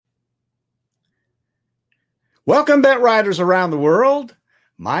Welcome, bet riders around the world.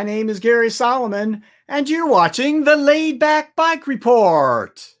 My name is Gary Solomon, and you're watching the Laid Back Bike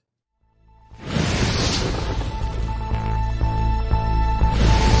Report.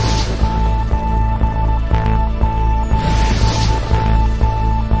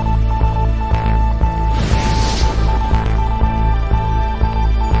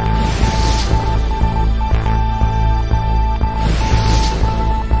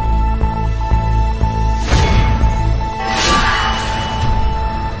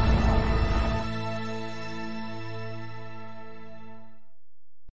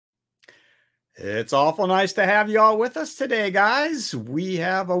 It's awful nice to have you all with us today, guys. We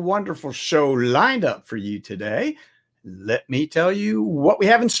have a wonderful show lined up for you today. Let me tell you what we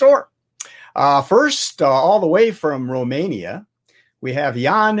have in store. First, all the way from Romania, we have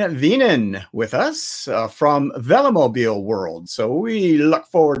Jan Vinen with us from Velomobile World. So we look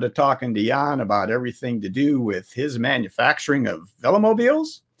forward to talking to Jan about everything to do with his manufacturing of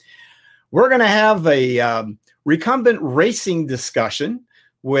velomobiles. We're going to have a recumbent racing discussion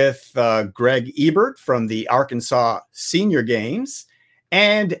with Greg Ebert from the Arkansas Senior Games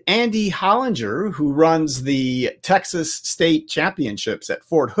and Andy Hollinger, who runs the Texas State Championships at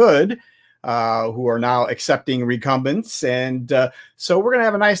Fort Hood, who are now accepting recumbents. And so we're going to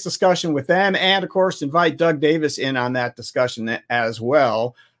have a nice discussion with them and, of course, invite Doug Davis in on that discussion as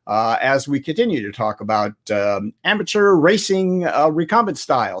well as we continue to talk about amateur racing recumbent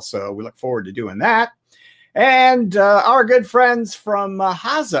style. So we look forward to doing that. And our good friends from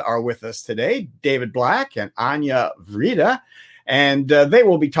Haza are with us today, David Black and Anya Vrida, and they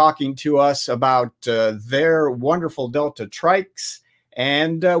will be talking to us about their wonderful Delta trikes.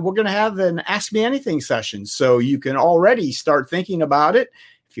 And we're going to have an Ask Me Anything session, so you can already start thinking about it.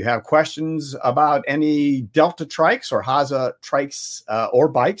 If you have questions about any Delta trikes or Haza trikes or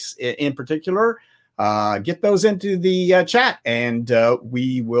bikes in particular, get those into the chat, and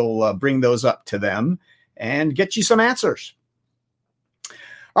we will bring those up to them and get you some answers.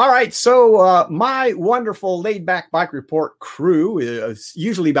 All right, so my wonderful Laid Back Bike Report crew is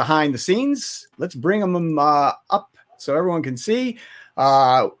usually behind the scenes. Let's bring them up so everyone can see.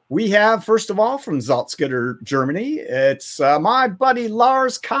 We have, first of all, from Salzgitter, Germany, it's my buddy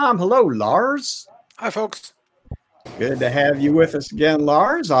Lars Kamm. Hello, Lars. Hi, folks. Good to have you with us again,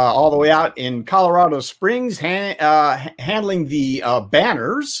 Lars, all the way out in Colorado Springs, handling the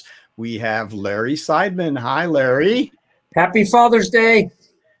banners. We have Larry Seidman. Hi, Larry. Happy Father's Day.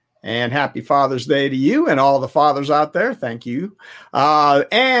 And happy Father's Day to you and all the fathers out there. Thank you.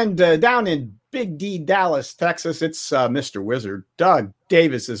 And down in Big D, Dallas, Texas, it's Mr. Wizard. Doug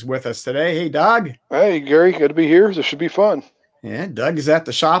Davis is with us today. Hey, Doug. Hey, Gary. Good to be here. This should be fun. Yeah, Doug is at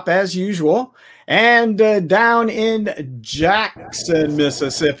the shop as usual. And down in Jackson,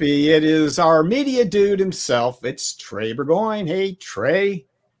 Mississippi, it is our media dude himself. It's Trey Burgoyne. Hey, Trey.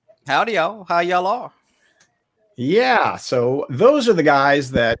 Howdy, y'all. How y'all are? Yeah, so those are the guys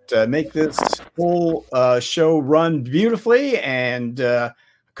that make this whole show run beautifully, and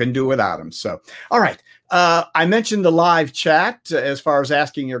couldn't do it without them. So, all right. I mentioned the live chat as far as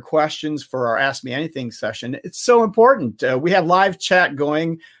asking your questions for our Ask Me Anything session. It's so important. We have live chat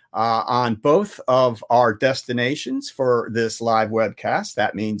going on both of our destinations for this live webcast.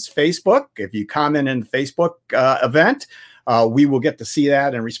 That means Facebook. If you comment in the Facebook event, we will get to see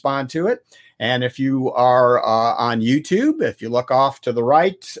that and respond to it. And if you are on YouTube, if you look off to the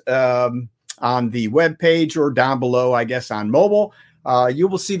right on the web page or down below, I guess, on mobile, you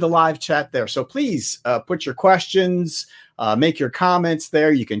will see the live chat there. So please put your questions, make your comments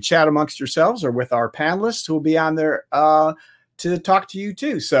there. You can chat amongst yourselves or with our panelists who will be on there to talk to you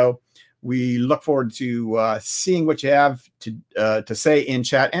too. So we look forward to seeing what you have to say in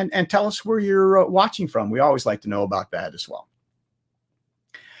chat, and tell us where you're watching from. We always like to know about that as well.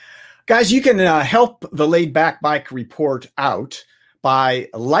 Guys, you can help the Laid Back Bike Report out by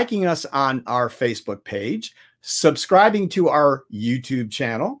liking us on our Facebook page, subscribing to our YouTube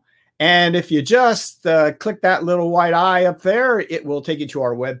channel, and if you just click that little white eye up there, it will take you to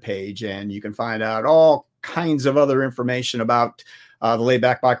our webpage, and you can find out all kinds of other information about the Laid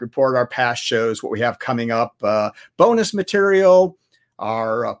Back Bike Report, our past shows, what we have coming up, bonus material,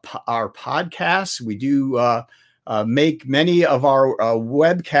 our podcasts. We do make many of our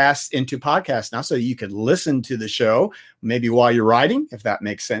webcasts into podcasts now, so you can listen to the show maybe while you're riding, if that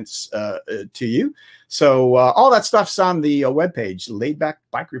makes sense to you. So all that stuff's on the webpage,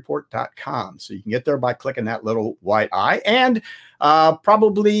 laidbackbikereport.com. So you can get there by clicking that little white eye. And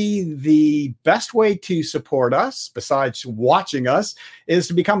probably the best way to support us, besides watching us, is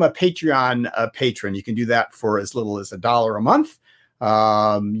to become a Patreon patron. You can do that for as little as $1 a month.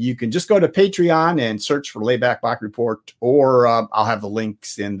 You can just go to Patreon and search for Layback Bike Report, or I'll have the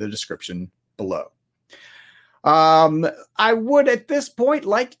links in the description below. I would at this point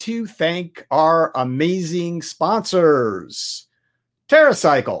like to thank our amazing sponsors.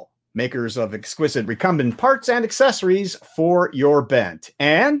 TerraCycle, makers of exquisite recumbent parts and accessories for your bent,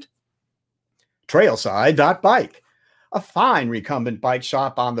 and Trailside.bike, a fine recumbent bike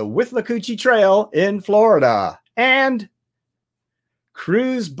shop on the Withlacoochee Trail in Florida, and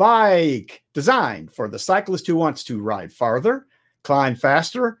Cruise Bike, designed for the cyclist who wants to ride farther, climb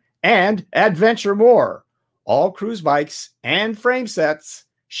faster, and adventure more. All cruise bikes and frame sets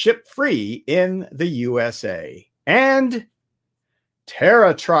ship free in the USA. And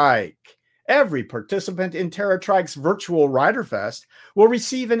TerraTrike. Every participant in TerraTrike's virtual Rider Fest will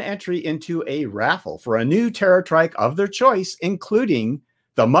receive an entry into a raffle for a new TerraTrike of their choice, including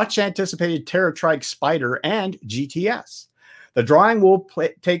the much anticipated TerraTrike Spider and GTS. The drawing will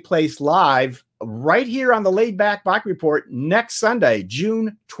take place live right here on the Laid Back Bike Report next Sunday,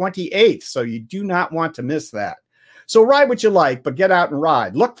 June 28th. So you do not want to miss that. So ride what you like, but get out and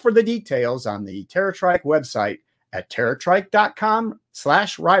ride. Look for the details on the TerraTrike website at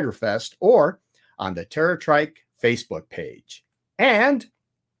TerraTrike.com/RiderFest or on the TerraTrike Facebook page. And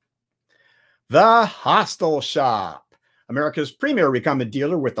the Hostel Shop, America's premier recumbent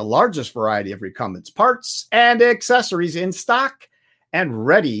dealer with the largest variety of recumbents parts and accessories in stock and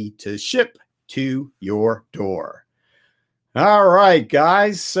ready to ship to your door. All right,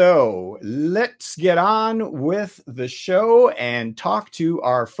 guys. So let's get on with the show and talk to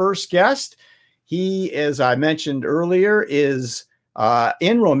our first guest. He, as I mentioned earlier, is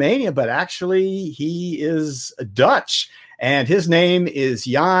in Romania, but actually he is Dutch, and his name is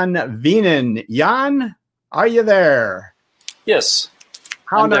Jan Wienen. Jan, are you there? Yes.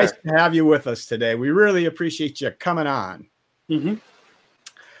 How nice to have you with us today. We really appreciate you coming on. Mm-hmm.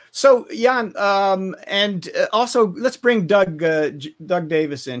 So, Jan, and also let's bring Doug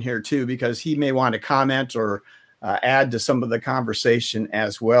Davis in here too, because he may want to comment or add to some of the conversation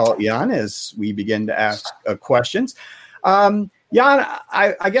as well, Jan, as we begin to ask questions. Jan,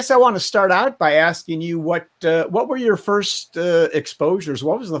 I guess I want to start out by asking you what were your first exposures?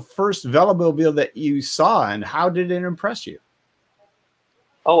 What was the first velomobile that you saw, and how did it impress you?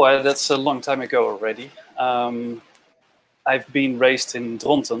 Oh, that's a long time ago already. I've been raised in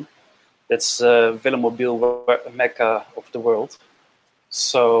Dronten. That's a velomobile mecca of the world.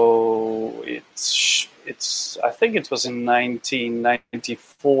 So it's. I think it was in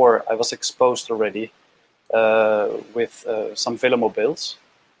 1994. I was exposed already with some velomobiles.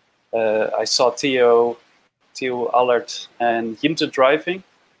 I saw Theo Allard, and Jimte driving,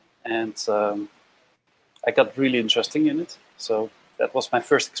 and I got really interested in it. So that was my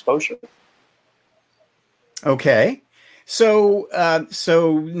first exposure. Okay. So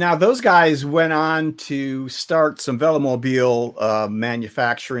now those guys went on to start some velomobile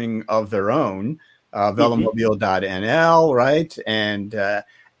manufacturing of their own, velomobile.nl, right? And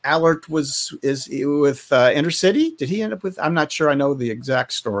Allard is with Intercity. Did he end up with? I'm not sure. I know the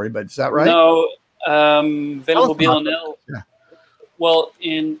exact story, but is that right? No, Velomobile.nl. Yeah. Well,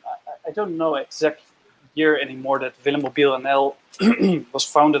 I don't know exact year anymore that Velomobile.nl was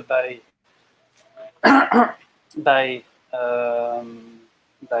founded by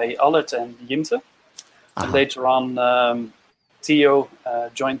Allard and Jimte. And later on, Theo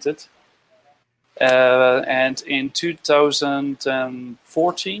joined it. And in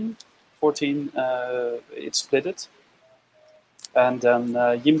 2014, it split it. And then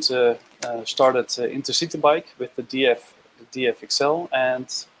Jimte started Intercity Bike with the DF XL, and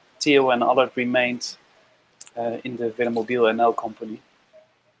Theo and Allard remained in the Velomobile.nl company.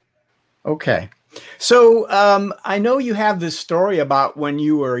 Okay. So I know you have this story about when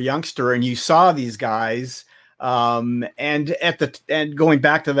you were a youngster and you saw these guys, and going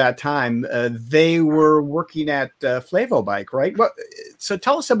back to that time, they were working at Flavo Bike, right? So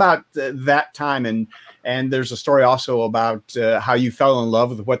tell us about that time, and there's a story also about how you fell in love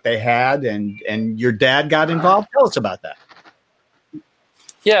with what they had, and your dad got involved. Tell us about that.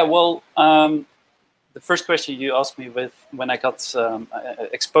 Yeah, well, the first question you asked me when I got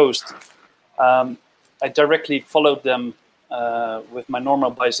exposed. I directly followed them with my normal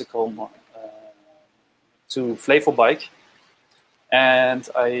bicycle to Flavo Bike, and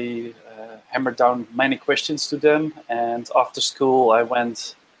I hammered down many questions to them. And after school, I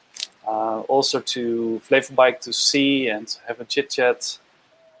went also to Flavo Bike to see and have a chit chat.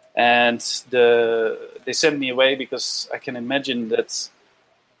 And they sent me away because I can imagine that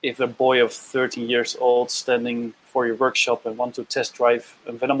if a boy of 13 years old standing for your workshop and want to test drive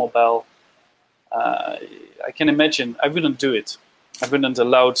a velomobile, I can imagine I wouldn't do it. I wouldn't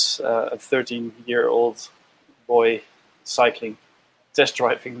allowed a 13-year-old boy cycling, test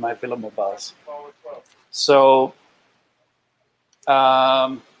driving my Velomobiles. So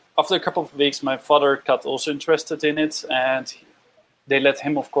after a couple of weeks, my father got also interested in it, and they let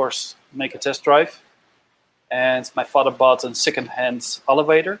him, of course, make a test drive. And my father bought a second-hand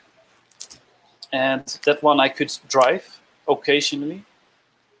elevator, and that one I could drive occasionally.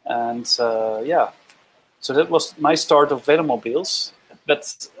 And so that was my start of Velomobiles.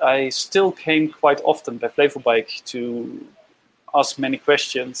 But I still came quite often by Flevobike to ask many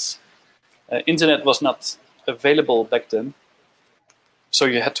questions. Internet was not available back then, so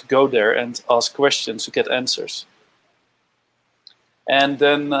you had to go there and ask questions to get answers. And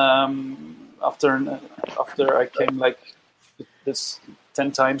then after I came like this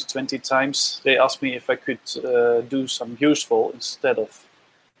 10 times, 20 times, they asked me if I could do some useful instead of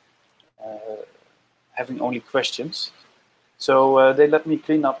having only questions. So they let me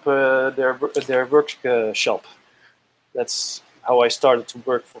clean up their workshop. That's how I started to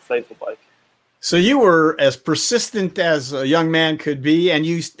work for Flevobike. So you were as persistent as a young man could be, and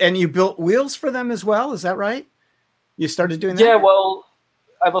you built wheels for them as well. Is that right? You started doing that? Yeah, well,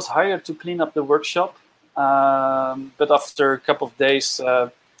 I was hired to clean up the workshop, but after a couple of days,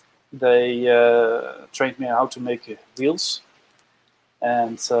 they trained me how to make wheels,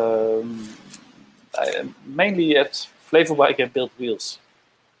 and mainly at Flevobike I built wheels.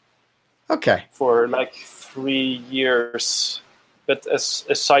 Okay. For like 3 years, but as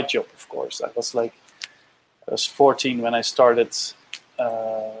a side job, of course. I was 14 when I started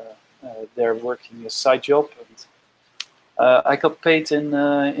there working a side job, and I got paid in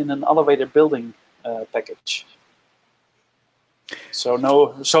an elevator building package. So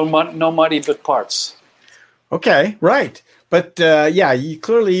no money but parts. Okay, right. But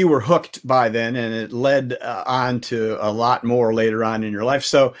clearly you were hooked by then, and it led on to a lot more later on in your life.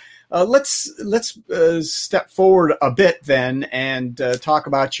 So let's step forward a bit then and talk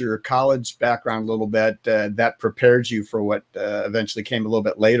about your college background a little bit that prepared you for what eventually came a little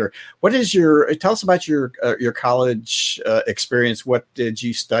bit later. Tell us about your college experience. What did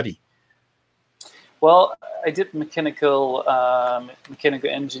you study? Well, I did mechanical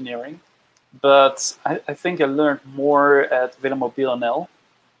engineering, but I think I learned more at Velomobile NL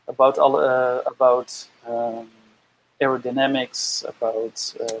about aerodynamics,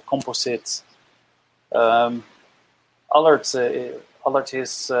 about composites. Allard,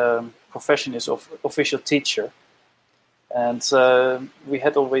 his profession is official teacher, and we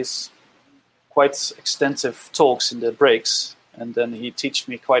had always quite extensive talks in the breaks, and then he taught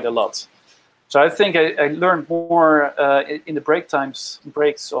me quite a lot. So I think I learned more in the breaks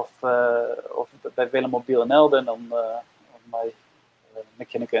of by Velomobile NL than on my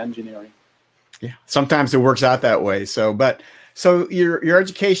mechanical engineering. Yeah, sometimes it works out that way. So your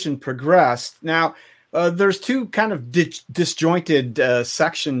education progressed. Now, there's two kind of disjointed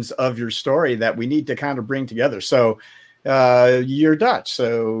sections of your story that we need to kind of bring together. So you're Dutch.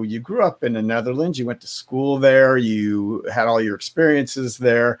 So you grew up in the Netherlands. You went to school there. You had all your experiences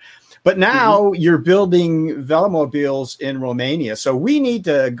there. But now you're building Velomobiles in Romania. So we need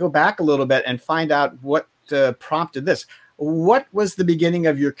to go back a little bit and find out what prompted this. What was the beginning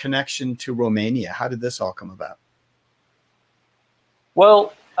of your connection to Romania? How did this all come about?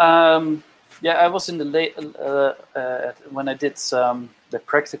 Well, I was in the late when I did the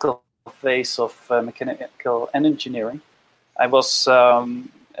practical phase of mechanical and engineering. I was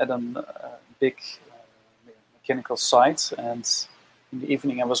at a big mechanical site, and in the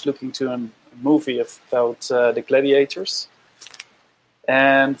evening I was looking to a movie about the gladiators.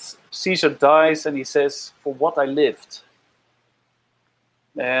 And Caesar dies, and he says, "For what I lived."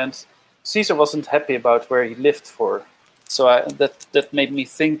 And Caesar wasn't happy about where he lived for, so that made me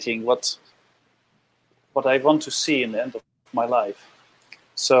thinking what I want to see in the end of my life.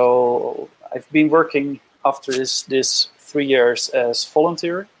 So I've been working after this 3 years as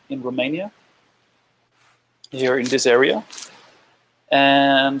volunteer in Romania, here in this area,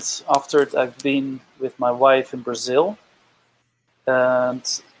 and after it I've been with my wife in Brazil,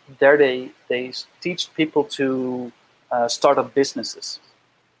 and there they teach people to start up businesses.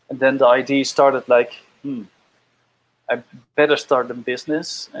 And then the idea started like, I better start a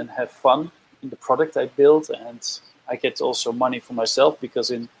business and have fun in the product I build, and I get also money for myself,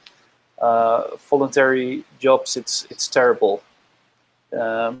 because in voluntary jobs it's terrible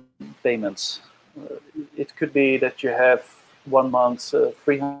payments. It could be that you have 1 month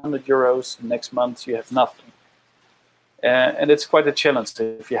 300 euros, the next month you have nothing, and it's quite a challenge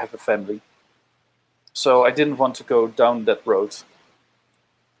if you have a family. So I didn't want to go down that road.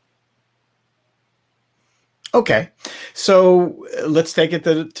 Okay, so let's take it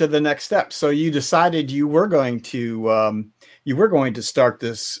to the next step. So you decided you were going to start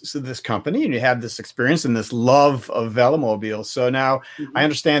this company, and you had this experience and this love of Velomobil. So now I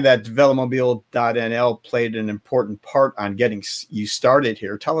understand that Velomobil.nl played an important part on getting you started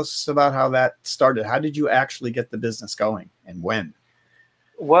here. Tell us about how that started. How did you actually get the business going, and when?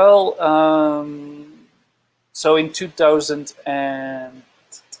 Well, so in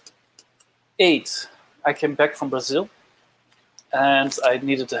 2008, I came back from Brazil, and I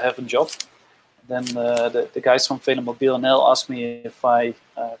needed to have a job. Then the guys from Velomobil.nl asked me if I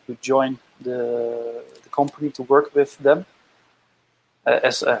could join the company to work with them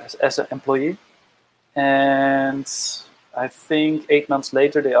as an employee. And I think 8 months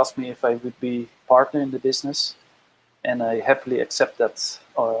later, they asked me if I would be partner in the business, and I happily accept that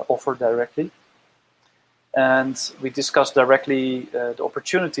offer directly. And we discussed directly the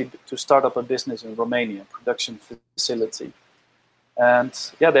opportunity to start up a business in Romania, production facility. And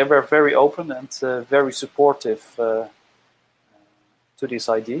yeah, they were very open and very supportive to this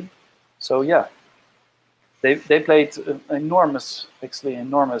idea. So yeah, they played an enormous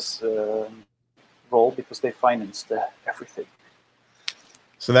role because they financed everything.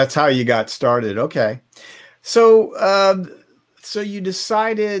 So that's how you got started. Okay. So so you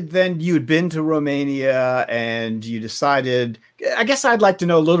decided then you'd been to Romania, and you decided, I guess I'd like to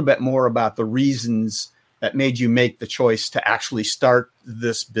know a little bit more about the reasons that made you make the choice to actually start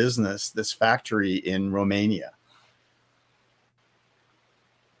this business, this factory in Romania.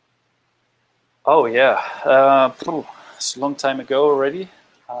 Oh yeah, it's a long time ago already.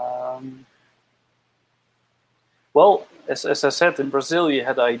 Well, as I said, in Brazil you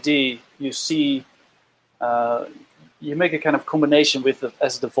had the idea, you see, you make a kind of combination with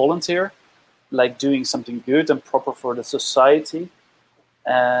as the volunteer, like doing something good and proper for the society.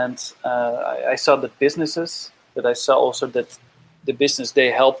 And I saw the businesses, but I saw also that the business they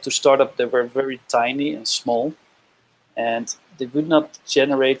helped to start up, they were very tiny and small, and they would not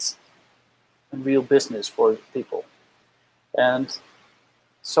generate a real business for people. And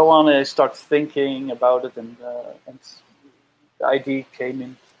so on, I started thinking about it, and the idea came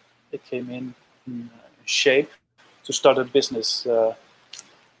in. It came in shape to start a business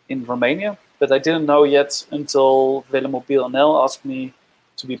in Romania, but I didn't know yet until Velomobil.nl asked me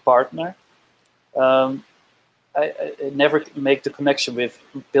to be partner. I never make the connection with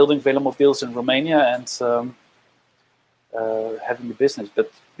building Velomobils in Romania and having the business.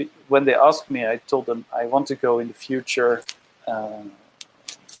 But when they asked me, I told them I want to go in the future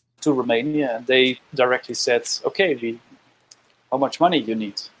to Romania, and they directly said, "Okay, how much money you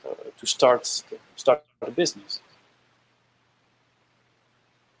need to start a business?"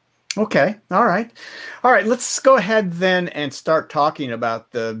 Okay. All right. Let's go ahead then and start talking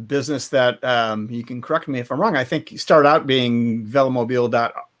about the business that you can correct me if I'm wrong. I think you started out being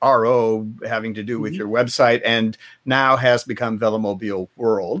Velomobil.ro, having to do with your website, and now has become Velomobil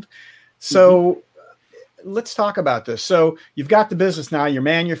World. So let's talk about this. So you've got the business now, you're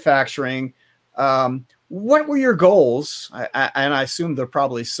manufacturing. What were your goals? And I assume they're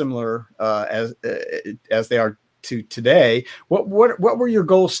probably similar as they are to today. What were your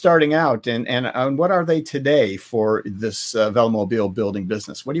goals starting out, and what are they today for this Velomobil building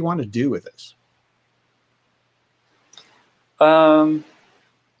business? What do you want to do with this? Well,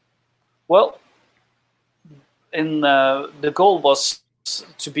 the goal was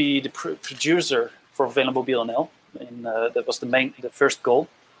to be the producer for Velomobil.nl, and that was the first goal.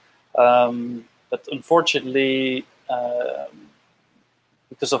 But unfortunately,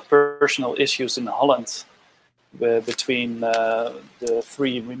 because of personal issues in Holland, between the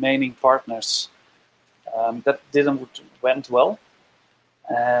three remaining partners, that didn't went well.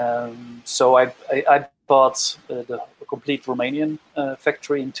 So I bought the complete Romanian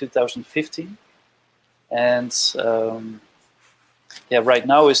factory in 2015, and right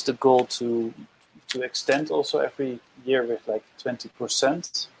now is the goal to extend also every year with like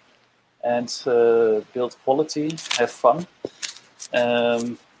 20%, and build quality, have fun.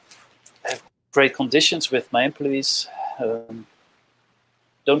 Have great conditions with my employees.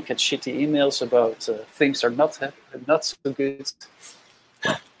 Don't get shitty emails about things are not so good.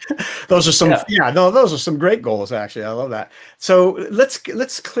 Those are some, those are some great goals. Actually, I love that. So let's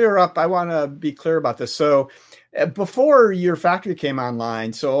clear up. I want to be clear about this. So before your factory came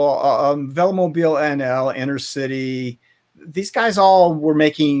online, so Velomobil.nl, Intercity, these guys all were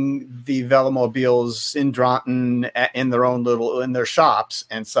making the Velomobils in Dronten in their shops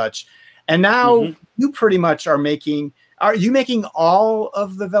and such. And now you pretty much are you making all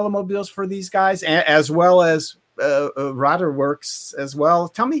of the Velomobils for these guys, as well as Radarworks as well?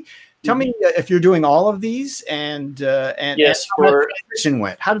 Tell me Tell me if you're doing all of these and yes, how that transition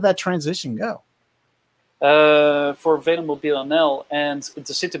went. How did that transition go? For Velomobil NL and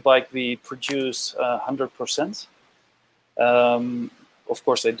Intercity Bike, we produce 100%. Of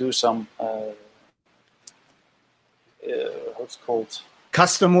course, they do some what's it called?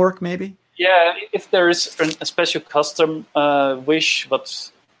 Custom work, maybe? Yeah, if there is a special custom wish,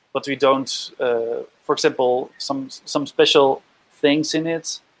 but we don't, for example, some special things in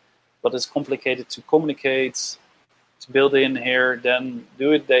it, but it's complicated to communicate, to build in here, then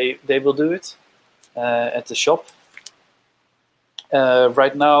do it. They will do it at the shop.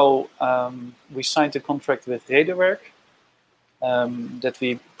 Right now, we signed a contract with Redewerk that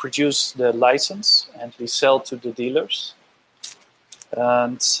we produce the license and we sell to the dealers.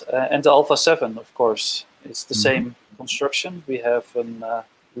 And the Alpha 7, of course, it's the same construction. We have a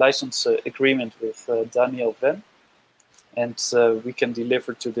license agreement with Daniel Venn, and we can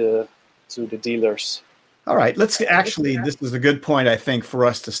deliver to the dealers. All right, let's actually, this is a good point, I think, for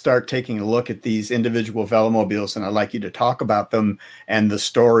us to start taking a look at these individual Velomobiles, and I'd like you to talk about them and the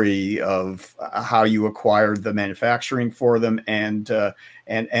story of how you acquired the manufacturing for them and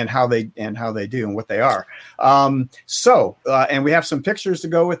how they do and what they are. And we have some pictures to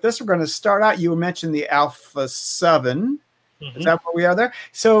go with this. We're going to start out. You mentioned the Alpha 7. Is that where we are there?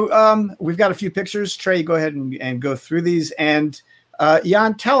 So we've got a few pictures. Trey, go ahead and go through these. And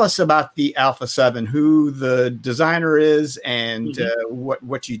Jan, tell us about the Alpha 7, who the designer is, and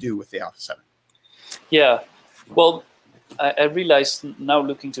what you do with the Alpha 7. Yeah, well, I realized now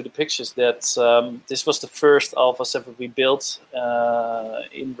looking to the pictures that this was the first Alpha 7 we built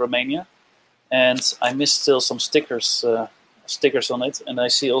in Romania, and I missed still some stickers on it, and I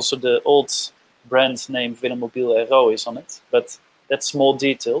see also the old brand name Velomobil RO is on it, but that's small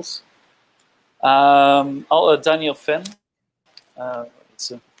details. Daniel Venn. I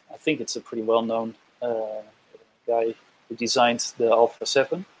think it's a pretty well-known guy who designed the Alpha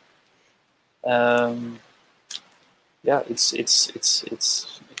 7. It's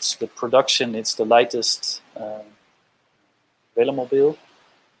the production. It's the lightest Velomobil.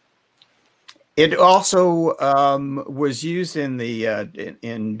 It also was used in the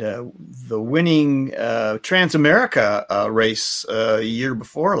winning Transamerica race a year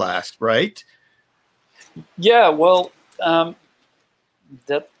before last, right? Yeah, well.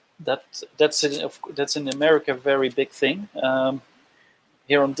 That's in America a very big thing.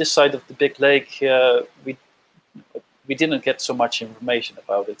 Here on this side of the big lake, we didn't get so much information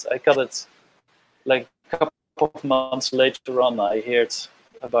about it. I got it like a couple of months later on. I heard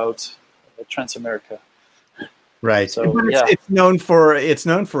about Transamerica. Right. So it's known for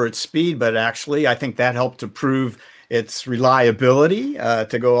its speed, but actually, I think that helped to prove its reliability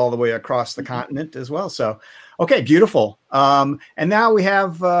to go all the way across the continent as well. So. Okay, beautiful. And now we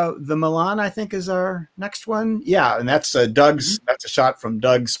have the Milan, I think, is our next one. Yeah, and that's Doug's. That's a shot from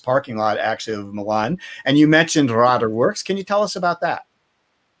Doug's parking lot, actually, of Milan. And you mentioned Radarworks. Can you tell us about that?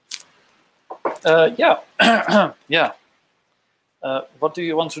 Yeah. What do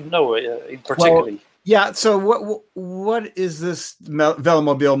you want to know in particularly? Well, yeah. So what is this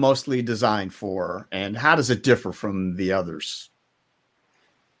Velomobil mostly designed for, and how does it differ from the others?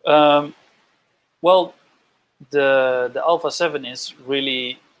 Well. The Alpha 7 is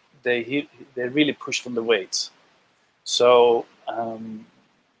really they really push on the weight, so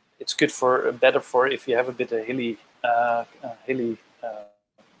it's good better for if you have a bit of hilly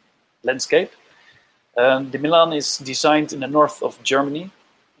landscape. The Milan is designed in the north of Germany.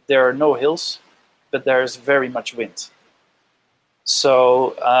 There are no hills, but there is very much wind.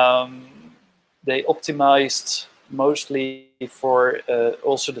 So they optimized mostly for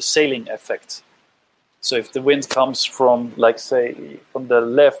also the sailing effect. So if the wind comes from, like, say, from the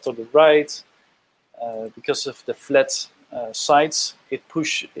left or the right, because of the flat sides, it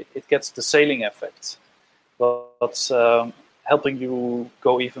gets the sailing effect, but helping you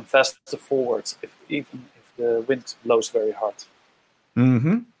go even faster forward, even if the wind blows very hard.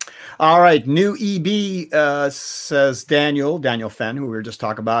 Mm-hmm. All right, new EB says Daniel Venn, who we were just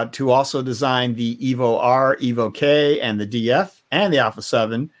talking about, to also design the Evo R, Evo K, and the DF, and the Alpha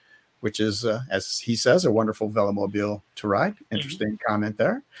 7. Which is, as he says, a wonderful Velomobil to ride. Interesting comment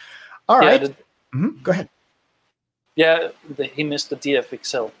there. All right. Go ahead. Yeah, he missed the DF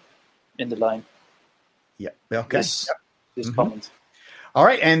XL in the line. Yeah. Okay. This comment. All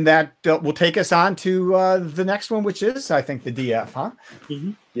right. And that will take us on to the next one, which is, I think, the DF, huh?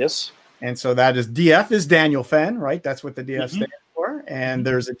 Yes. And so that is DF is Daniel Venn, right? That's what the DF stands for. And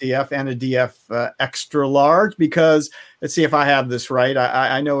there's a DF and a DF extra large because let's see if I have this right.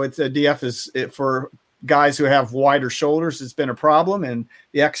 I know it's a DF is for guys who have wider shoulders has been a problem, and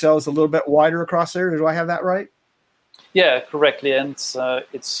the XL is a little bit wider across there. Do I have that right? Yeah, correctly, and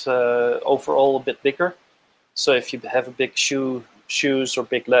it's overall a bit bigger. So if you have a big shoes or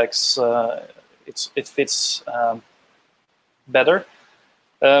big legs, it fits better.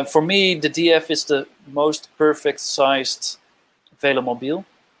 For me, the DF is the most perfect sized Velomobile,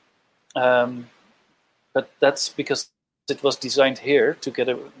 but that's because it was designed here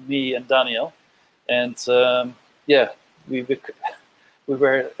together with me and Daniel, and we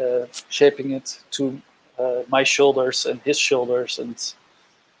were shaping it to my shoulders and his shoulders, and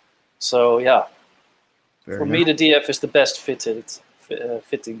so yeah. For me, the DF is the best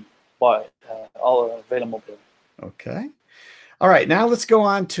fitting by all Velomobile. Okay. All right. Now let's go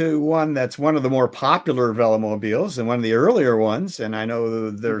on to one that's one of the more popular Velomobiles and one of the earlier ones. And I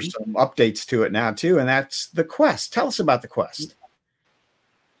know there's some updates to it now too. And that's the Quest. Tell us about the Quest.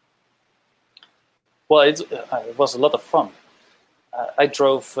 Well, it was a lot of fun. I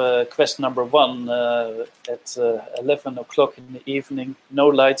drove Quest number 1 at 11 o'clock in the evening. No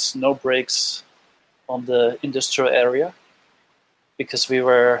lights, no brakes on the industrial area, because we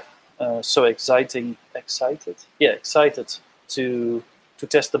were so excited to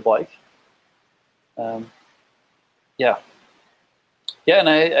test the bike. And I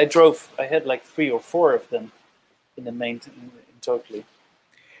had like 3 or 4 of them in the main totally.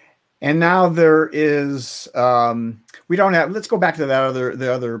 And now there is we don't have. Let's go back to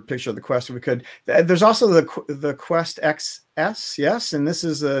the other picture of the Quest if we could. There's also the Quest XS, yes, and this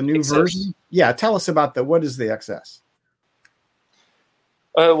is a new XS. version. Yeah, tell us about what is the XS?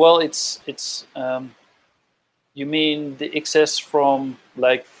 Well, it's you mean the XS from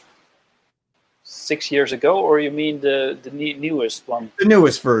like 6 years ago, or you mean the newest one? The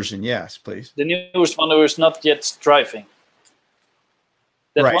newest version, yes, please. The newest one who is not yet driving.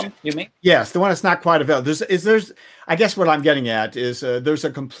 That right. one, you mean? Yes, the one that's not quite available. There's I guess what I'm getting at is there's a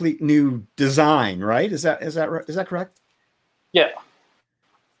complete new design, right? Is that correct? Yeah,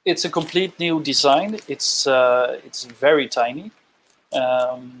 it's a complete new design. It's very tiny.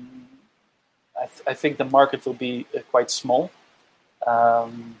 I think the market will be quite small.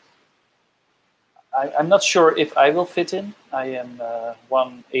 I'm not sure if I will fit in. I am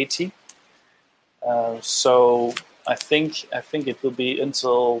 180, so I think it will be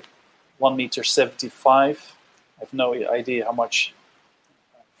until 1.75 meters. I have no idea how much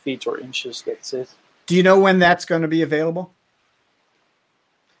feet or inches that's it. Do you know when that's going to be available?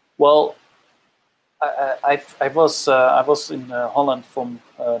 Well, I was in Holland from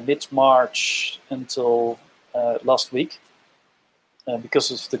mid-March until last week.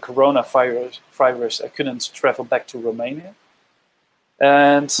 Because of the coronavirus, I couldn't travel back to Romania.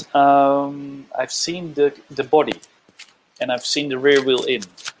 And I've seen the body, and I've seen the rear wheel in.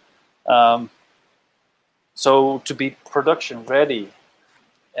 So to be production ready,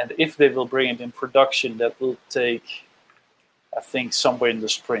 and if they will bring it in production, that will take, I think, somewhere in the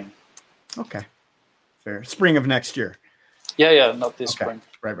spring. Okay, fair. Spring of next year. Yeah, not this spring.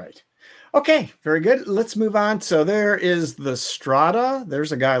 Right. Okay, very good. Let's move on. So there is the Strada.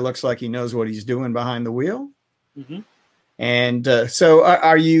 There's a guy who looks like he knows what he's doing behind the wheel. Mm-hmm. And so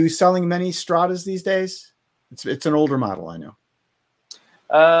are you selling many Stradas these days? It's an older model, I know.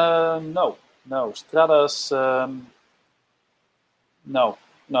 No. Stradas, no.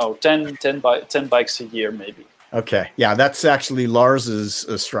 10 bikes a year, maybe. Okay. Yeah, that's actually Lars's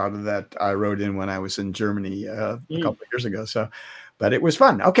Strada that I rode in when I was in Germany a couple of years ago. But it was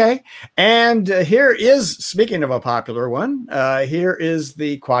fun. Okay. And here is, speaking of a popular one, here is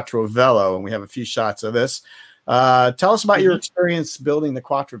the Quattro Velo. And we have a few shots of this. Tell us about your experience building the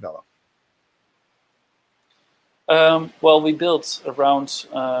Quattro Velo. Well, we built around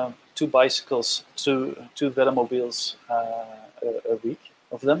 2 bicycles, two Velomobiles a week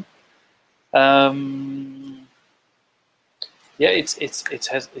of them. It's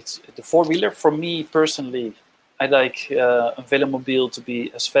the 4-wheeler. For me personally, I like a Velomobile to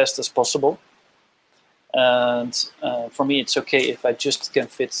be as fast as possible. And for me, it's okay if I just can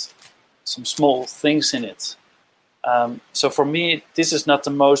fit some small things in it. So for me, this is not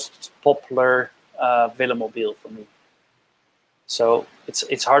the most popular Velomobile for me. So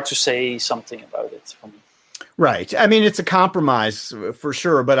it's hard to say something about it for me. Right. I mean, it's a compromise for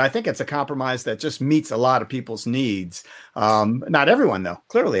sure, but I think it's a compromise that just meets a lot of people's needs. Not everyone, though.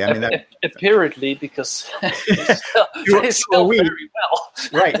 Clearly, I mean, apparently, because they sell very well.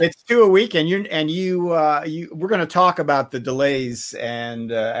 Right. It's 2 a week, and you we're going to talk about the delays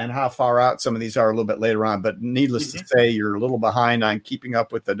and how far out some of these are a little bit later on. But needless to say, you're a little behind on keeping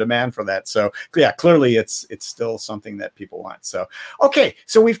up with the demand for that. So yeah, clearly it's still something that people want. So okay,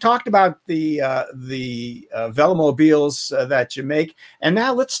 so we've talked about the Velomobiles that you make, and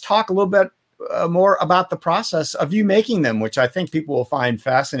now let's talk a little bit more about the process of you making them, which I think people will find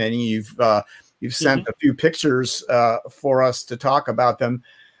fascinating. You've sent a few pictures for us to talk about them.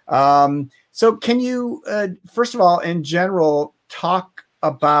 So can you, first of all, in general, talk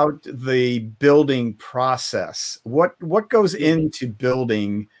about the building process? What goes into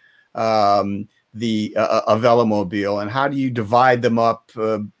building a Velomobile, and how do you divide them up,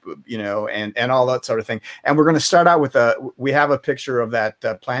 and all that sort of thing? And we're going to start out with we have a picture of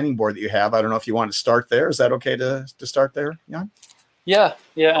that planning board that you have. I don't know if you want to start there. Is that okay to start there, Jan? Yeah.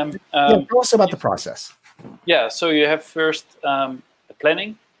 Tell us about the process. Yeah. So you have first a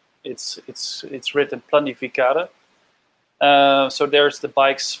planning. It's written planificare. So there's the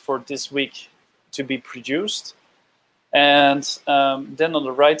bikes for this week to be produced, and then on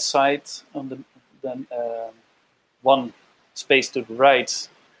the right side, one space to the right,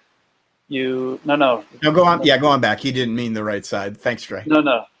 go on. Yeah, go on back. He didn't mean the right side. Thanks, Trey.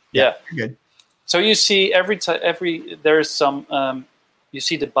 No. Yeah. Good. So you see there's some. You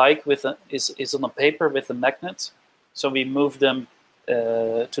see the bike is on a paper with a magnet. So we move them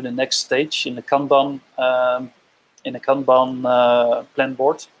to the next stage in the Kanban plan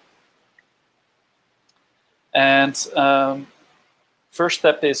board. And first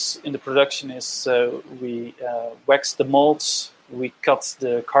step is in the production is we wax the molds, we cut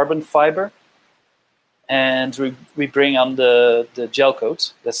the carbon fiber, and we bring on the gel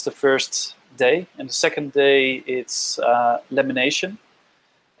coat. That's the first day. And the second day it's lamination.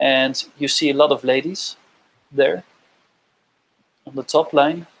 And you see a lot of ladies there on the top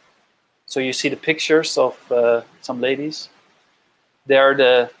line. So you see the pictures of some ladies. They are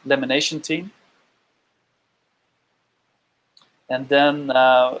the lamination team. And then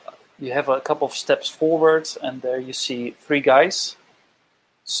you have a couple of steps forward, and there you see 3 guys.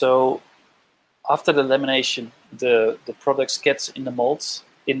 So after the lamination, the products gets in the molds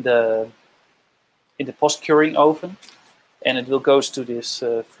in the post curing oven, and it will goes to these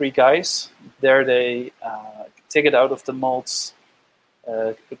 3 guys. There they take it out of the molds,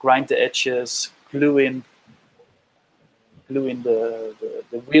 grind the edges, glue in the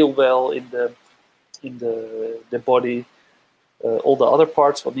wheel well in the body. All the other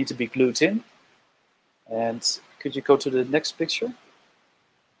parts will need to be glued in. And could you go to the next picture?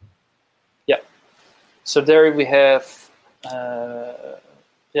 Yeah. So there we have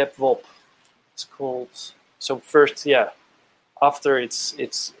WOP. It's called. So first, after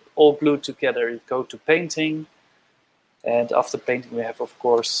it's all glued together, you go to painting. And after painting, we have, of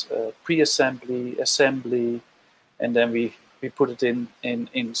course, pre-assembly, assembly, and then we put it in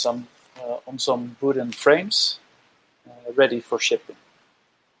some on some wooden frames. Ready for shipping.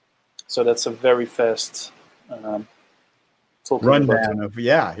 So that's a very fast rundown of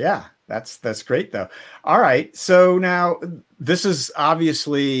that's great though. All right, so now this is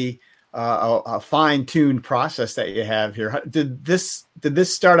obviously a fine-tuned process that you have here. Did this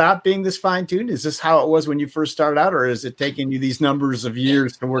start out being this fine-tuned? Is this how it was when you first started out, or is it taking you these numbers of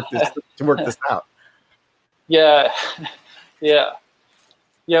years to work this out? Yeah.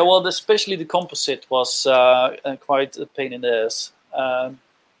 Well, especially the composite was quite a pain in the ass.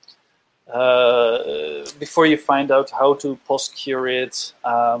 Before you find out how to post cure it,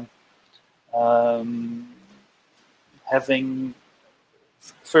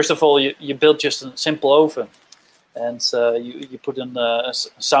 first of all, you build just a simple oven, and you put in a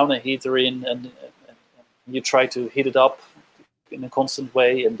sauna heater in, and you try to heat it up in a constant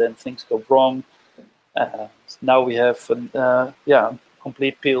way, and then things go wrong. Now we have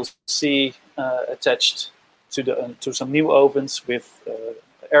complete PLC attached to some new ovens with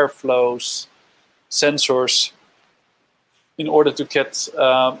airflows, sensors, in order to get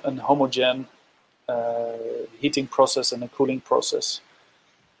a homogeneous heating process and a cooling process.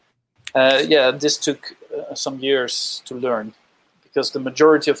 This took some years to learn, because the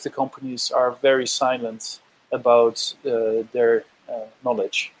majority of the companies are very silent about their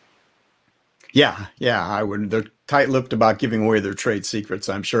knowledge. Yeah, I wouldn't. They're tight-lipped about giving away their trade secrets,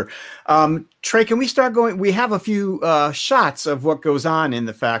 I'm sure. Trey, can we start going? We have a few shots of what goes on in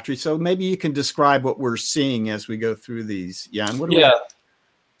the factory, so maybe you can describe what we're seeing as we go through these. Jan, what do we have?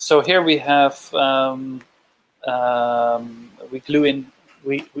 So here we have we glue in.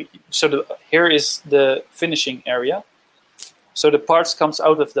 Here is the finishing area. So the parts comes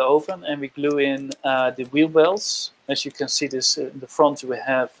out of the oven, and we glue in the wheel wells. As you can see, this in the front we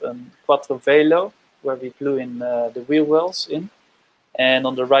have a Quattro Velo, where we glue in the wheel wells in, and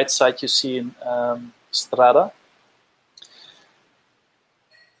on the right side you see Strada.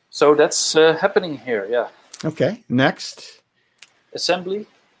 So that's happening here, yeah. Okay, next. Assembly.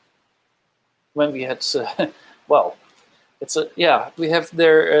 When we had, we have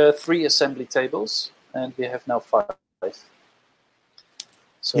there 3 assembly tables, and we have now 5.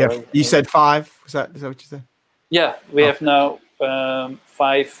 So yeah, you said 5. Is that what you said? Yeah, we have now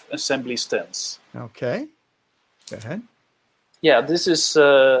 5 assembly stands. Okay, go ahead. Yeah, this is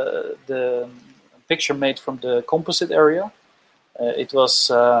the picture made from the composite area. It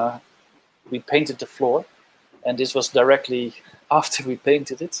was we painted the floor, and this was directly after we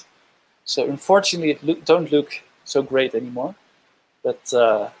painted it. So unfortunately, it don't look so great anymore. But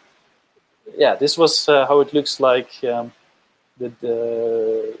this was how it looks like the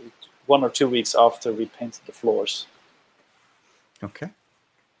 1 or 2 weeks after we painted the floors. Okay.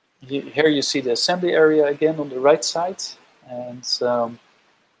 Here you see the assembly area again on the right side, and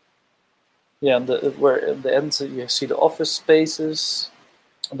where at the end you see the office spaces.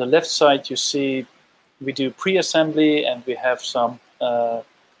 On the left side you see we do pre-assembly, and we have some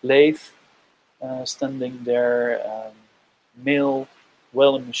lathe standing there, mill,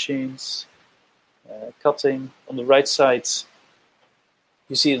 welding machines, cutting. On the right side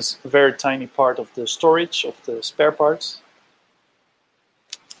you see it's a very tiny part of the storage of the spare parts.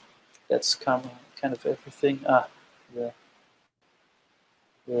 That's kind of everything.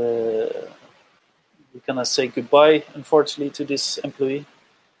 We're gonna say goodbye, unfortunately, to this employee.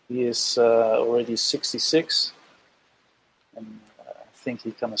 He is already 66, and I think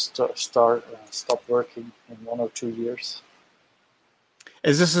he's gonna stop working in 1 or 2 years.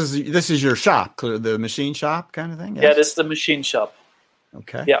 This is your shop, the machine shop kind of thing? Yes? Yeah, this is the machine shop.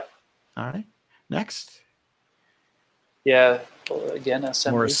 Okay. Yeah. All right. Next. Yeah. Again,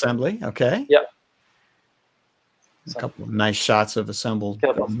 assembly. More assembly. Okay. Yeah. A couple of nice shots of assembled. A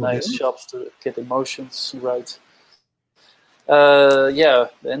couple of nice shots to get the motions right. The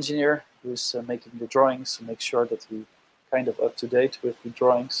engineer who's making the drawings to make sure that we kind of up to date with the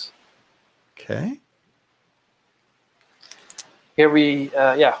drawings. Okay. Here we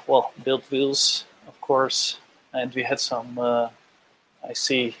build wheels, of course, and we had some. I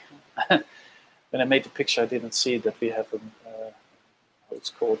see. When I made the picture, I didn't see that we have what's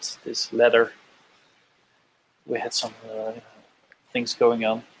called this ladder. We had some things going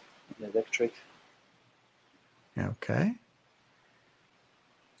on in electric. Okay.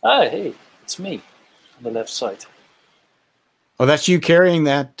 Ah, hey, it's me on the left side. Oh, that's you carrying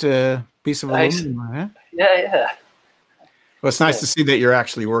that piece of aluminum, huh? Yeah. Well, it's nice to see that you're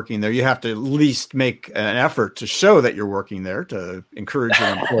actually working there. You have to at least make an effort to show that you're working there to encourage your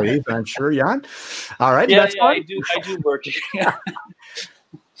employees, I'm sure, Jan. All right. Yeah, I do work.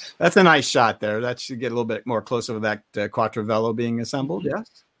 That's a nice shot there. That should get a little bit more closer with that Quattro Velo being assembled,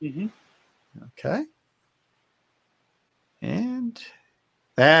 yes? Mm-hmm. Okay. And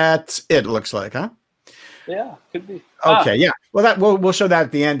that's it, looks like, huh? Yeah, could be. Okay, yeah. Well, we'll show that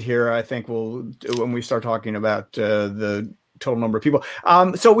at the end here. I think when we start talking about the total number of people.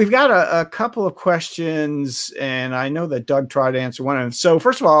 So we've got a couple of questions, and I know that Doug tried to answer one of them. So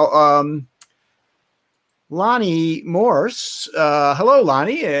first of all, Lonnie Morse. Hello,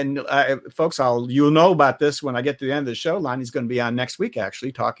 Lonnie. And folks, you'll know about this when I get to the end of the show. Lonnie's going to be on next week,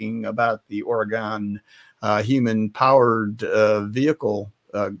 actually, talking about the Oregon human-powered vehicle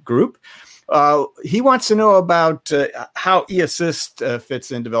group. He wants to know about how eAssist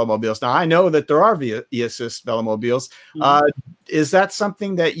fits into Velomobiles. Now, I know that there are eAssist Velomobiles. Mm-hmm. Is that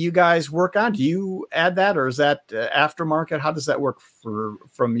something that you guys work on? Do you add that, or is that aftermarket? How does that work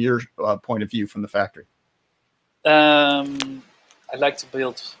from your point of view from the factory? I like to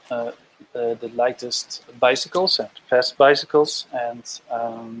build the lightest bicycles and fast bicycles, and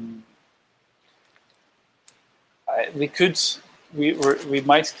we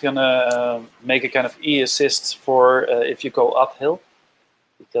might gonna make a kind of e-assist for if you go uphill,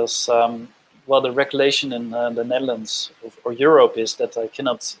 because the regulation in the Netherlands or Europe is that I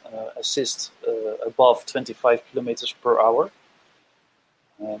cannot assist above 25 kilometers per hour,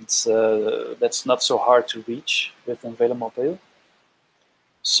 and that's not so hard to reach with a Velomobile.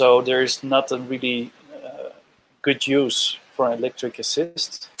 So there is not a really good use for an electric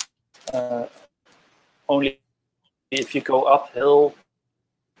assist. Only if you go uphill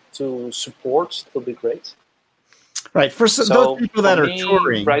to support, it'll be great. Right. For those people that are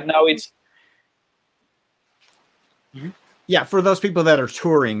touring. Right now, it's... Yeah, for those people that are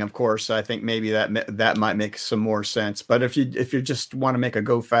touring, of course, I think maybe that might make some more sense. But if you just want to make a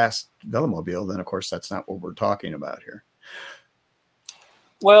go fast velomobile, then of course that's not what we're talking about here.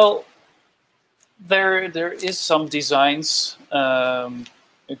 Well, there is some designs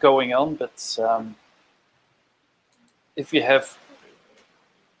going on, but if you have,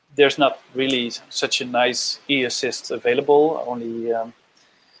 there's not really such a nice e-assist available. Only it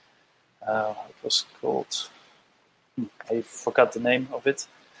was called. I forgot the name of it,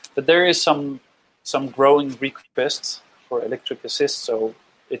 but there is some growing requests for electric assist. So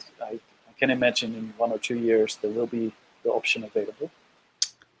I can imagine in 1 or 2 years there will be the option available.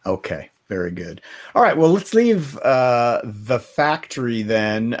 Okay, very good. All right, well, let's leave the factory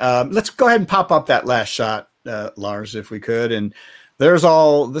then. Let's go ahead and pop up that last shot, Lars, if we could. And there's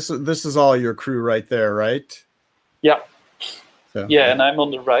all this is all your crew right there, right? Yeah. So, yeah, and I'm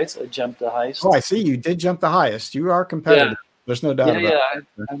on the right. I jumped the highest. Oh, I see. You did jump the highest. You are competitive. Yeah. There's no doubt about it.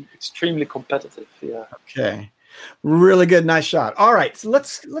 Yeah, I'm extremely competitive. Yeah. Okay. Really good. Nice shot. All right. So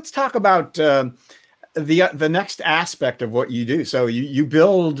let's talk about the next aspect of what you do. So you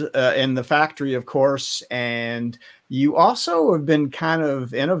build in the factory, of course, and you also have been kind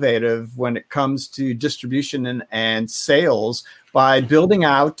of innovative when it comes to distribution and sales by building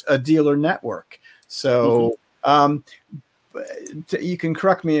out a dealer network. So you can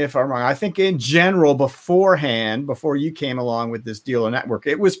correct me if I'm wrong. I think in general, before you came along with this dealer network,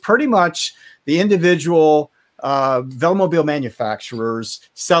 it was pretty much the individual velomobile manufacturers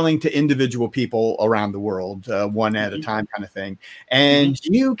selling to individual people around the world, one at a time kind of thing. And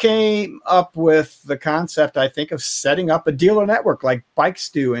you came up with the concept, I think, of setting up a dealer network like Bikes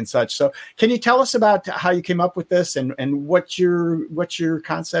do and such. So can you tell us about how you came up with this and what your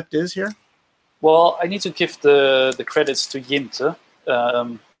concept is here? Well, I need to give the credits to Jinte.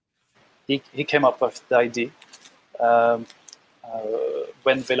 He came up with the idea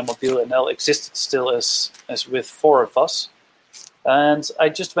when Velomobile NL existed still as with 4 of us, and I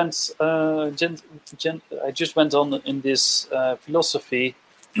just went I just went on in this philosophy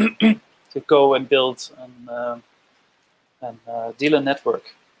to go and build a dealer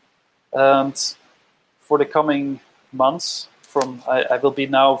network, and for the coming months, I will be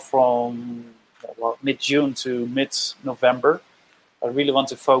now from mid-June to mid-November. I really want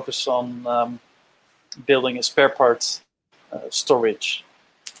to focus on building a spare parts storage.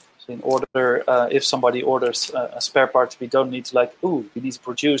 So in order, if somebody orders a spare part, we don't need to we need to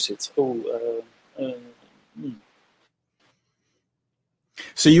produce it.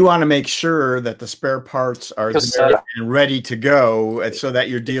 So you want to make sure that the spare parts are there and ready to go, so that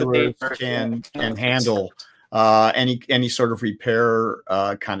your dealers can handle any sort of repair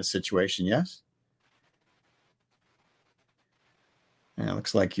kind of situation. Yes. Yeah, it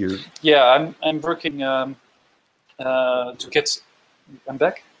looks like you're. Yeah, I'm working to get. I'm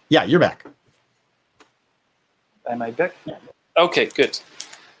back. Yeah, you're back. Am I back? Yeah. Okay, good.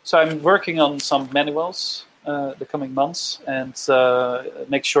 So I'm working on some manuals the coming months and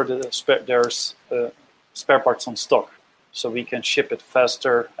make sure that there's spare parts on stock, so we can ship it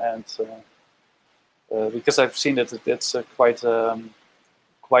faster. And because I've seen that it's quite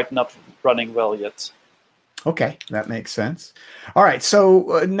not running well yet. Okay, that makes sense. All right,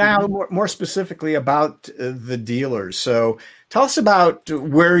 so now more specifically about the dealers. So tell us about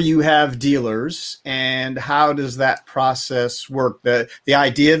where you have dealers and how does that process work? The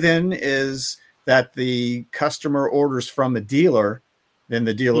idea then is that the customer orders from a dealer, then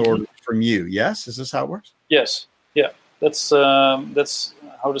the dealer orders from you. Yes, is this how it works? Yes, yeah, that's how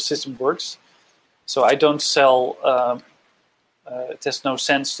the system works. So I don't sell. It has no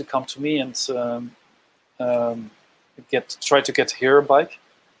sense to come to me and try to get here a bike.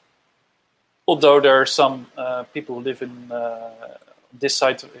 Although there are some people who live in this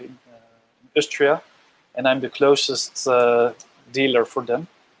side in Austria, and I'm the closest dealer for them,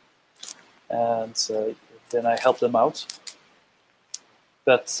 and then I help them out.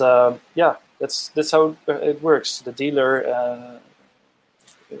 But yeah, that's how it works. The dealer,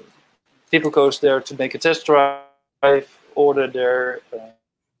 people goes there to make a test drive, order their.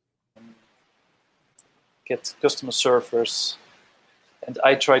 Get customer service, and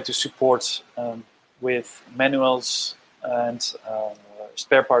I try to support with manuals and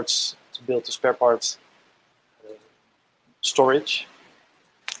spare parts to build the spare parts storage.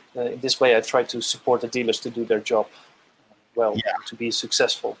 In this way, I try to support the dealers to do their job to be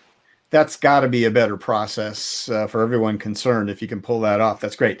successful. That's got to be a better process for everyone concerned. If you can pull that off,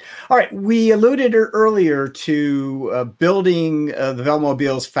 that's great. All right. We alluded earlier to building the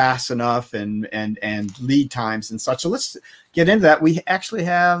Velomobiles fast enough and lead times and such. So let's get into that. We actually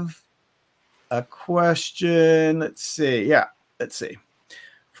have a question. Let's see.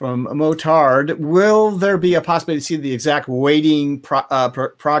 From Motard, will there be a possibility to see the exact waiting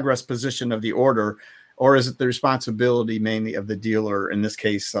progress position of the order, or is it the responsibility mainly of the dealer, in this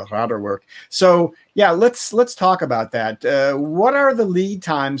case, Radarwerk? So, yeah, let's talk about that. What are the lead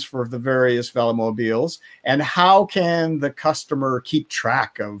times for the various Velomobiles, and how can the customer keep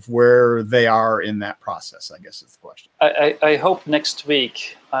track of where they are in that process, I guess is the question. I hope next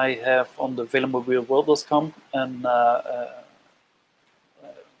week I have on the velomobileworld.com and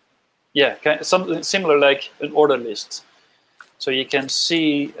something similar like an order list. So you can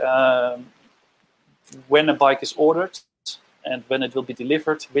see when a bike is ordered and when it will be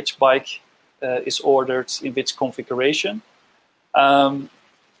delivered, which bike is ordered in which configuration. I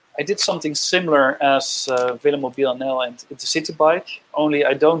did something similar as Velomobile NL and Intercity Bike, only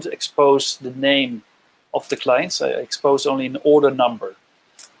I don't expose the name of the clients. I expose only an order number.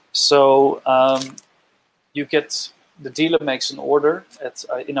 So you get, the dealer makes an order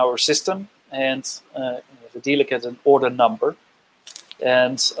in our system, and the dealer gets an order number.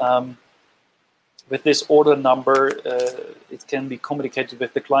 And with this order number, it can be communicated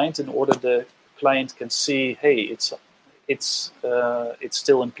with the client in order the client can see, hey, it's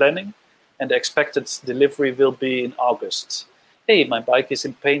still in planning, and the expected delivery will be in August. Hey, my bike is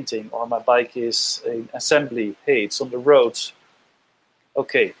in painting, or my bike is in assembly. Hey, it's on the road.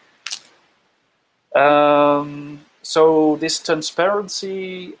 Okay. So this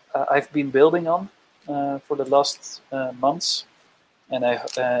transparency I've been building on for the last months. And I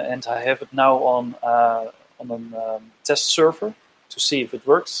have it now on a test server to see if it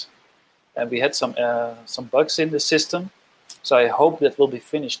works. And we had some bugs in the system, so I hope that will be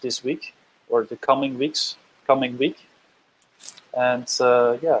finished this week or the coming week. And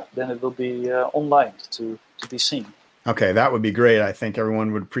then it will be online to be seen. Okay, that would be great. I think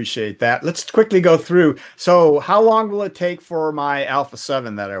everyone would appreciate that. Let's quickly go through. So, how long will it take for my Alpha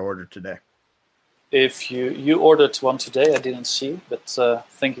 7 that I ordered today? If you ordered one today, I didn't see, but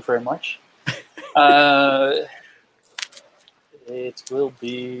thank you very much. It will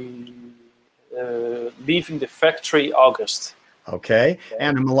be leaving the factory August. Okay.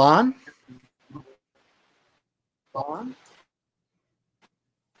 And in Milan?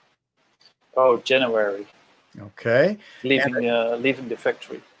 Oh, January. Okay. Leaving the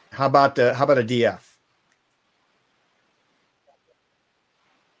factory. How about a DF?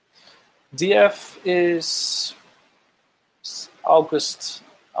 DF is August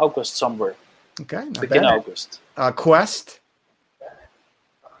somewhere. Okay, not begin bad. August. Quest.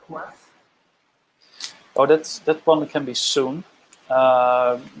 Oh, that one can be soon.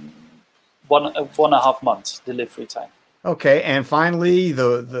 1.5 months delivery time. Okay, and finally,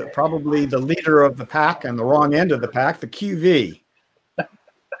 the probably the leader of the pack and the wrong end of the pack, the QV.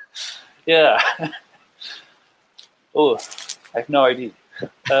 Yeah. Oh, I have no idea.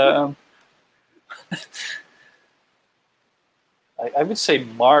 I would say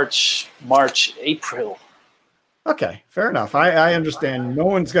March, April. Okay, fair enough. I understand. No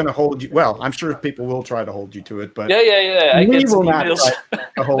one's going to hold you. Well, I'm sure people will try to hold you to it, but yeah. I we get will not emails. try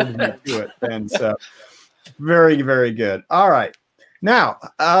to hold you to it. And so, very, very good. All right. Now,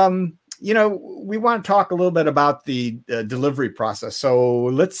 we want to talk a little bit about the delivery process. So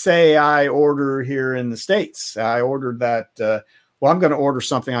let's say I order here in the States. I ordered that. I'm going to order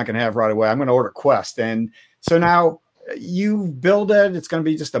something I can have right away. I'm going to order Quest. And so now you build it. It's going to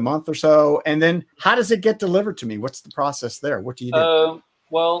be just a month or so. And then how does it get delivered to me? What's the process there? What do you do?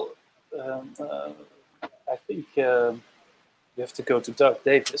 I think you have to go to Doug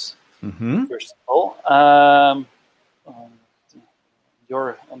Davis, first of all.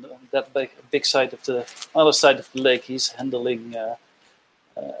 You're on that big side of the other side of the lake. He's handling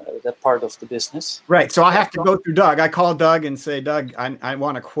that part of the business. Right. So I have to go through Doug. I call Doug and say, Doug, I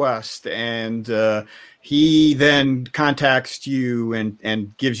want a Quest. And he then contacts you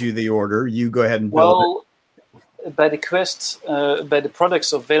and gives you the order. You go ahead and build it. By the Quest, by the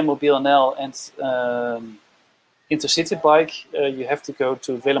products of Velomobile NL and Intercity Bike, you have to go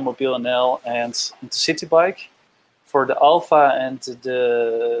to Velomobile NL and Intercity Bike. For the Alpha and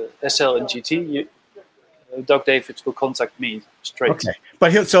the SL and GT, Doug Davis will contact me straight. Okay,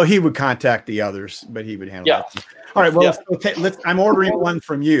 but he would contact the others, but he would handle it. All right. Well, I'm ordering one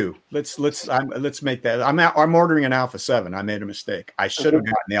from you. Let's make that. I'm ordering an Alpha 7. I made a mistake. I should have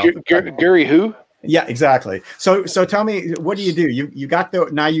gotten the Alpha. Gary who? Yeah, exactly. So tell me, what do? You got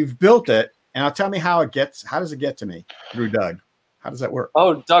now you've built it, and I'll tell me how does it get to me through Doug? How does that work?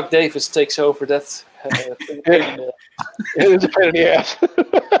 Oh, Doug Davis takes over that. It is a pain in the ass.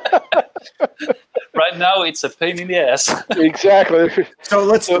 right now it's a pain in the ass. Exactly. So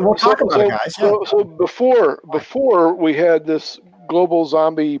we'll talk about it, guys. So before we had this global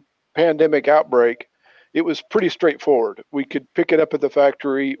zombie pandemic outbreak, it was pretty straightforward. We could pick it up at the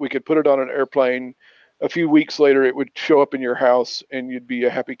factory. We could put it on an airplane. A few weeks later, it would show up in your house, and you'd be a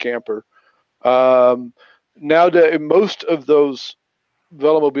happy camper. Nowadays, most of those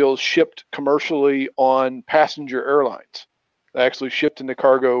Velomobiles shipped commercially on passenger airlines. They actually shipped in the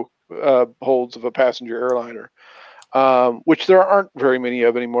cargo holds of a passenger airliner, which there aren't very many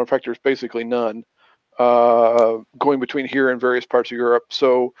of anymore. In fact, there's basically none going between here and various parts of Europe.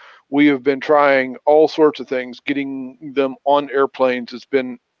 So we have been trying all sorts of things. Getting them on airplanes has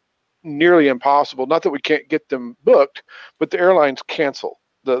been nearly impossible. Not that we can't get them booked, but the airlines cancel.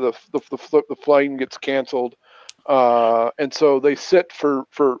 The plane gets canceled, and so they sit for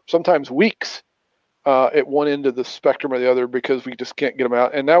sometimes weeks at one end of the spectrum or the other because we just can't get them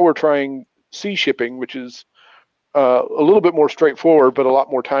out. And now we're trying sea shipping, which is a little bit more straightforward, but a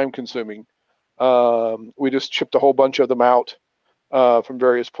lot more time consuming. We just shipped a whole bunch of them out from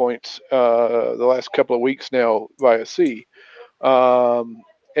various points the last couple of weeks now via sea.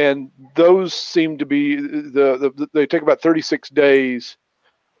 And those seem to be they take about 36 days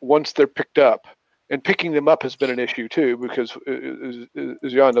once they're picked up. And picking them up has been an issue too, because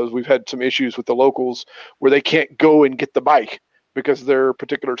as Jan knows, we've had some issues with the locals where they can't go and get the bike because their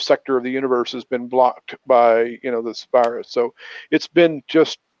particular sector of the universe has been blocked by, this virus. So it's been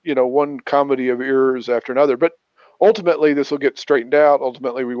just, one comedy of errors after another. But ultimately, this will get straightened out.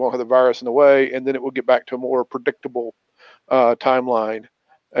 Ultimately, we won't have the virus in the way, and then it will get back to a more predictable timeline.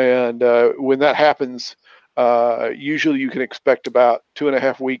 And when that happens, usually you can expect about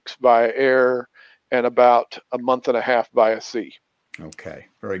 2.5 weeks via air and about a month and a half via sea. Okay,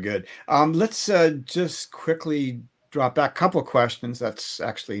 very good. Let's just quickly drop back a couple of questions. That's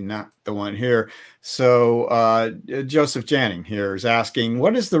actually not the one here. So Joseph Janning here is asking,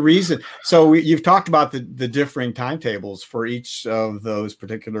 what is the reason? So you've talked about the differing timetables for each of those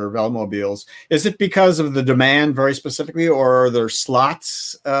particular Velomobiles. Is it because of the demand very specifically, or are there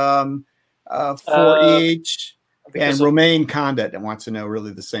slots for each? And Romain Condit wants to know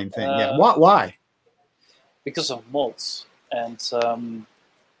really the same thing. Yeah, why? Because of molds and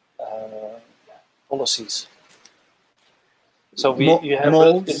policies. So you have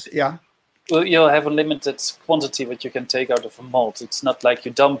molds, yeah. Well, you'll have a limited quantity that you can take out of a mold. It's not like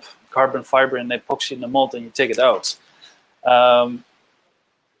you dump carbon fiber and epoxy in the mold and you take it out.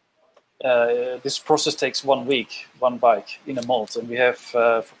 This process takes 1 week, one bike in a mold, and we have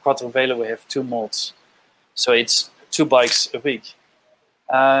for Quattro Velo we have 2 molds, so it's 2 bikes a week,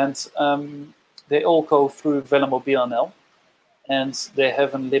 and they all go through Velomobile NL, and they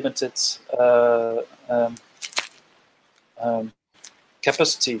have a limited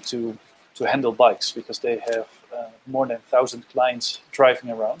capacity to handle bikes because they have more than 1,000 clients driving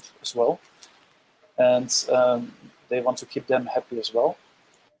around as well, and they want to keep them happy as well.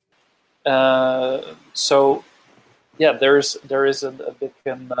 So, yeah, there is a big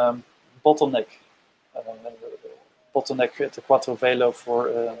bottleneck at the Quattro Velo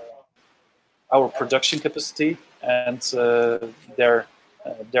for our production capacity and their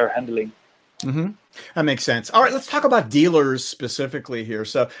handling. Mm-hmm. That makes sense. All right, let's talk about dealers specifically here.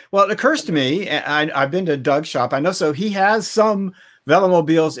 So, well, it occurs to me, I've been to Doug's shop. I know, so he has some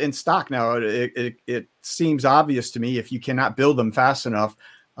Velomobiles in stock now. It seems obvious to me if you cannot build them fast enough,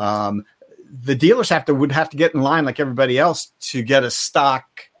 the dealers would have to get in line like everybody else to get a stock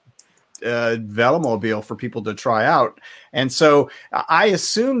Velomobile for people to try out. And so I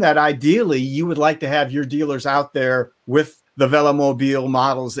assume that ideally you would like to have your dealers out there with the Velomobile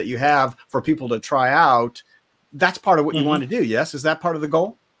models that you have for people to try out. That's part of what you want to do. Yes. Is that part of the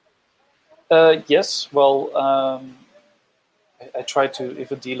goal? Yes. Well, I try to,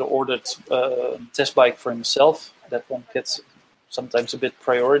 if a dealer ordered a test bike for himself, that one gets sometimes a bit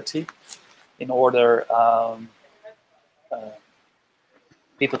priority in order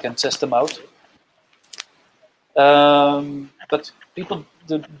people can test them out. But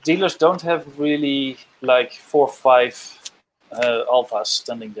the dealers don't have really like 4 or 5 Alphas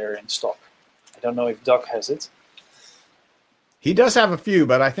standing there in stock. I don't know if Doug has it. He does have a few,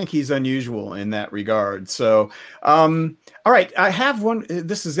 but I think he's unusual in that regard. So, all right, I have one.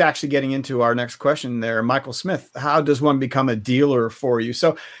 This is actually getting into our next question there. Michael Smith, how does one become a dealer for you?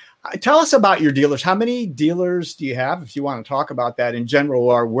 So tell us about your dealers. How many dealers do you have? If you want to talk about that in general,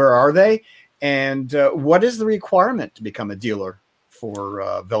 or where are they? And what is the requirement to become a dealer for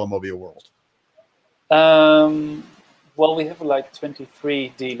Velomobile World? Well, we have like 23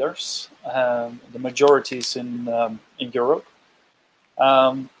 dealers. The majority is in Europe.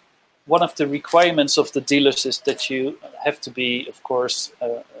 one of the requirements of the dealers is that you have to be, of course,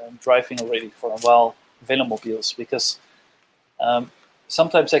 driving already for a while Velomobiles, because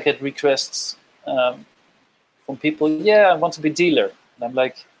sometimes I get requests from people, I want to be dealer. And I'm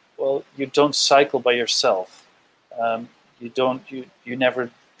like, well, you don't cycle by yourself. You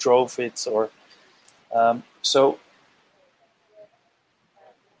never drove it, or so.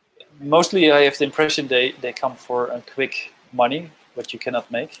 Mostly, I have the impression they come for a quick money, what you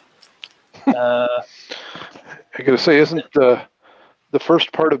cannot make. I gotta say, isn't the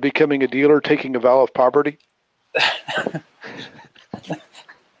first part of becoming a dealer taking a vow of poverty?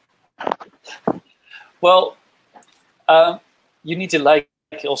 Well, you need to like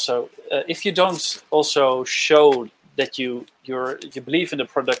also. If you don't also show that you believe in the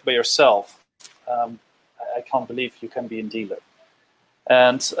product by yourself, I can't believe you can be a dealer.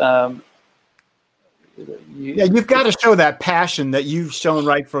 And you've got to show that passion that you've shown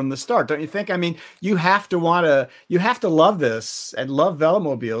right from the start, don't you think? I mean, you have to love this and love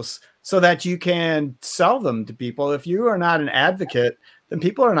Velomobiles so that you can sell them to people. If you are not an advocate, then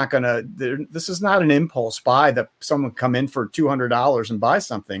people are not going to. This is not an impulse buy that someone come in for $200 and buy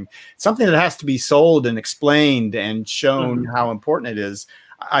something. It's something that has to be sold and explained and shown how important it is.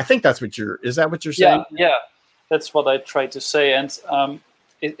 I think that's is that what you're saying? Yeah, that's what I tried to say. And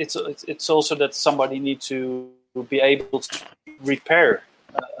it's also that somebody needs to be able to repair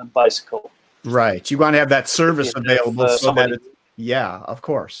a bicycle. Right. You want to have that service available so that of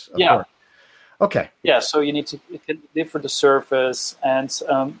course. Of course. Okay. Yeah, so you need to deliver the service, and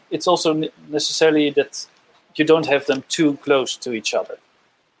it's also necessarily that you don't have them too close to each other.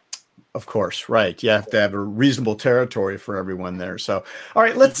 Of course, right. You have to have a reasonable territory for everyone there. So, all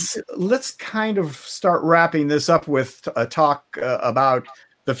right, let's kind of start wrapping this up with a talk about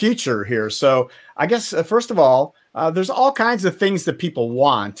the future here. So, I guess first of all, there's all kinds of things that people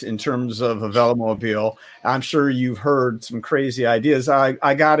want in terms of a Velomobile. I'm sure you've heard some crazy ideas.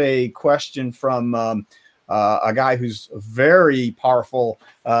 I got a question from a guy who's a very powerful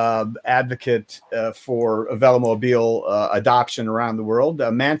advocate for a Velomobile adoption around the world,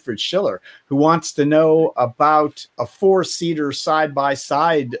 Manfred Schiller, who wants to know about a 4-seater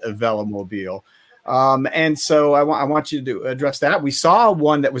side-by-side Velomobile. And so I want you to address that. We saw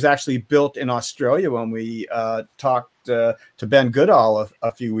one that was actually built in Australia when we talked to Ben Goodall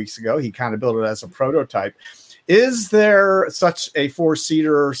a few weeks ago. He kind of built it as a prototype. Is there such a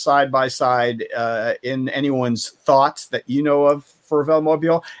 4-seater side-by-side in anyone's thoughts that you know of for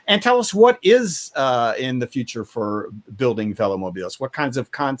Velomobile? And tell us what is in the future for building Velomobiles. What kinds of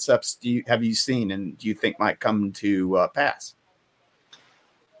concepts have you seen and do you think might come to pass?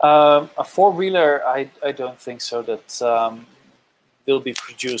 A 4-wheeler, I don't think so that will be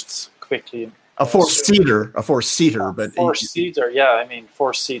produced quickly. A 4-seater, but 4-seater, yeah. I mean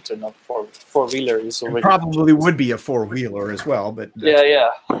 4-seater, not 4-wheeler is already probably would be a 4-wheeler as well, but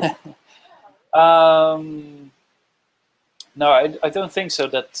yeah. No, I don't think so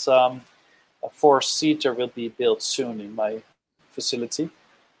that a 4-seater will be built soon in my facility.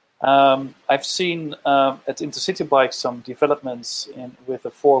 I've seen at Intercity Bike some developments with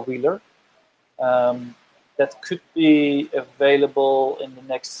a 4-wheeler that could be available in the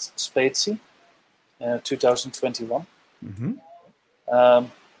next Spezi, 2021.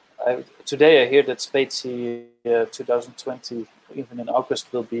 Today I hear that Spezi 2020, even in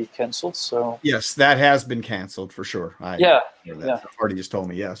August, will be cancelled. So yes, that has been cancelled for sure. Already just told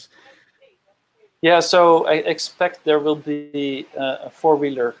me yes. Yeah, so I expect there will be a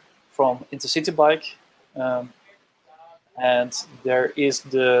 4-wheeler from Intercity Bike, and there is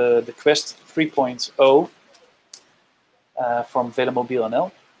the Quest 3.0 from Velomobile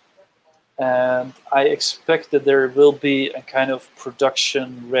NL, and I expect that there will be a kind of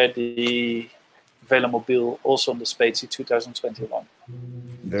production-ready Velomobile also on the Spezi 2021.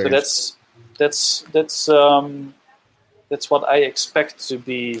 So that's what I expect to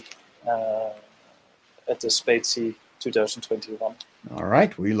be at the Spezi 2021. All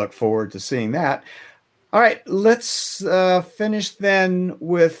right, we look forward to seeing that. All right, let's finish then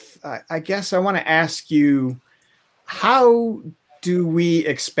with, I guess I want to ask you, how do we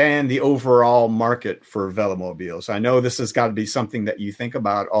expand the overall market for Velomobiles? I know this has got to be something that you think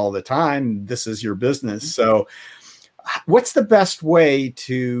about all the time. This is your business. So what's the best way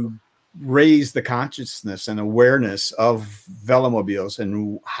to raise the consciousness and awareness of Velomobiles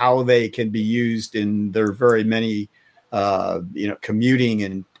and how they can be used in their very many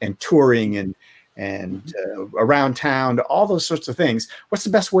commuting and touring and around town, all those sorts of things? What's the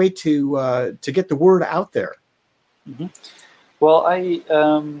best way to get the word out there? Mm-hmm. Well,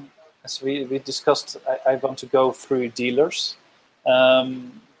 as we discussed, I want to go through dealers.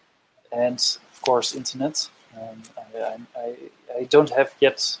 and of course internet. I don't have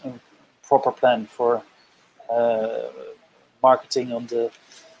yet a proper plan for marketing on the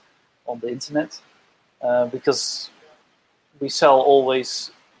internet because we sell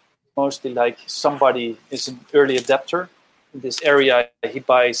always mostly like somebody is an early adapter in this area. He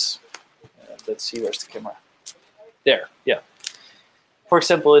buys. Let's see, where's the camera? There, yeah. For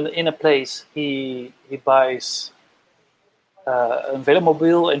example, in a place, he buys a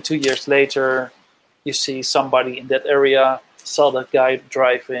Velomobile, and 2 years later, you see somebody in that area, saw that guy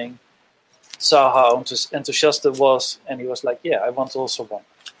driving, saw how enthusiastic it was, and he was like, yeah, I want also one.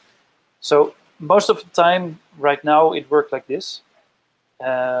 So most of the time, right now, it worked like this.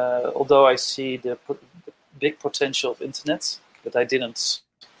 Although I see the big potential of internet, but I didn't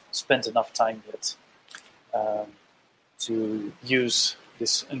spend enough time yet to use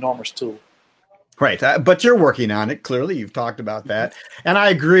this enormous tool. Right. But you're working on it. Clearly, you've talked about that. And I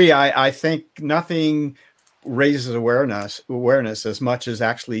agree. I think nothing raises awareness as much as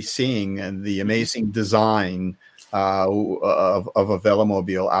actually seeing the amazing design of a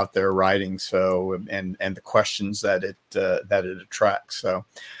Velomobile out there riding. So, and the questions that it attracts. So,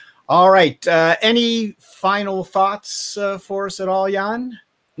 all right. Any final thoughts for us at all, Jan?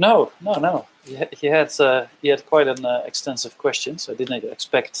 No. He had quite an extensive questions. I didn't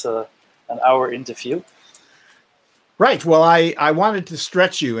expect an hour interview. Right. Well, I wanted to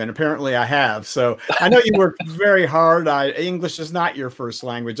stretch you, and apparently I have. So I know you worked very hard. English is not your first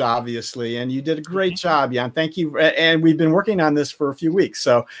language, obviously, and you did a great job, Jan. Thank you. And we've been working on this for a few weeks.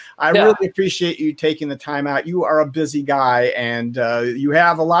 So I really appreciate you taking the time out. You are a busy guy, and you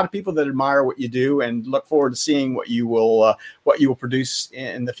have a lot of people that admire what you do and look forward to seeing what you will produce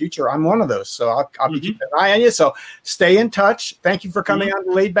in the future. I'm one of those. So I'll be keeping an eye on you. So stay in touch. Thank you for coming on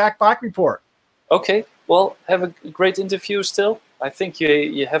the Laid Back Bike Report. Okay. Well, have a great interview still. I think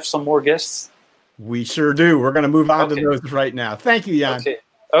you have some more guests. We sure do. We're going to move on to those right now. Thank you, Jan.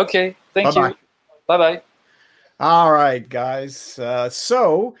 Okay. Thank you. Bye-bye. All right, guys.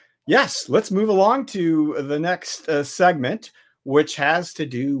 So, yes, let's move along to the next segment, which has to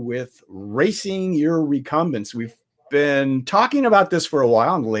do with racing your recumbents. We've been talking about this for a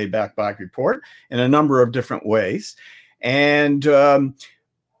while on the Laid Back Bike Report in a number of different ways. And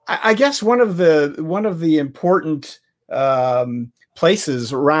I guess one of the important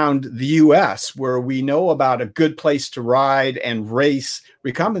places around the U.S. where we know about a good place to ride and race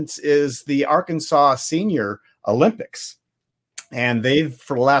recumbents is the Arkansas Senior Olympics, and they've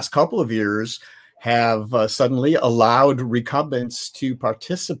for the last couple of years have suddenly allowed recumbents to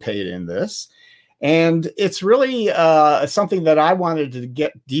participate in this, and it's really something that I wanted to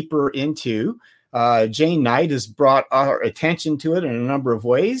get deeper into. Jane Knight has brought our attention to it in a number of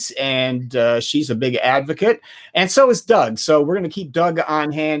ways, and she's a big advocate, and so is Doug. So we're going to keep Doug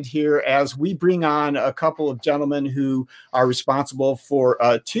on hand here as we bring on a couple of gentlemen who are responsible for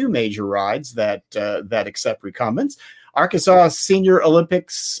two major rides that accept recumbents. Arkansas Senior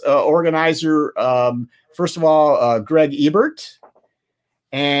Olympics organizer, first of all, Greg Ebert.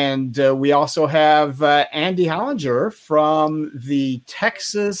 And we also have Andy Hollinger from the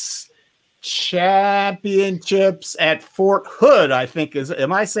Texas Championships at Fort Hood, I think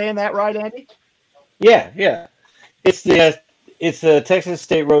am I saying that right, Andy? Yeah. It's the Texas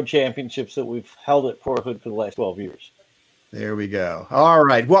State Road Championships that we've held at Fort Hood for the last 12 years. There we go. All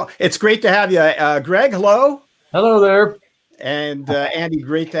right. Well, it's great to have you. Greg, hello. Hello there. And Andy,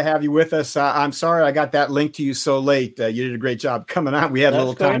 great to have you with us. I'm sorry I got that link to you so late. You did a great job coming on. We had a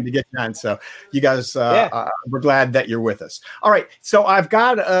little time to get done. So you guys, we're glad that you're with us. All right. So I've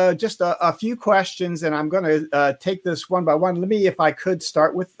got just a few questions, and I'm going to take this one by one. Let me, if I could,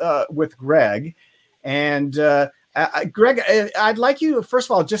 start with Greg. And Greg, I'd like you,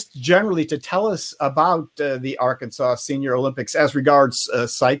 first of all, just generally to tell us about the Arkansas Senior Olympics as regards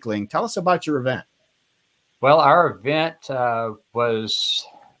cycling. Tell us about your event. Well, our event was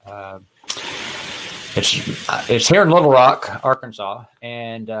it's here in Little Rock, Arkansas,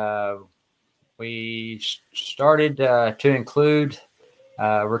 and we started to include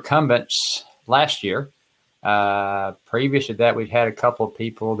recumbents last year. Previous to that, we'd had a couple of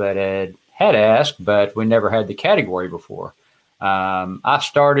people that had asked, but we never had the category before. I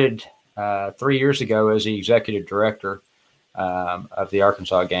started 3 years ago as the executive director of the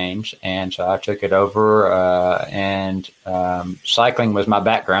Arkansas Games, and so I took it over, and cycling was my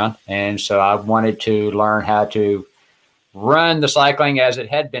background, and so I wanted to learn how to run the cycling as it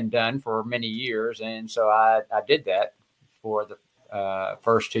had been done for many years, and so I did that for the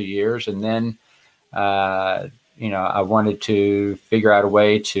first 2 years, and then I wanted to figure out a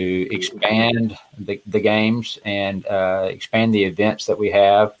way to expand the games and expand the events that we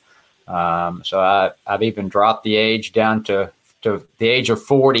have. So I've even dropped the age down to the age of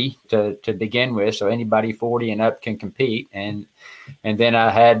 40 to begin with. So anybody 40 and up can compete. And then I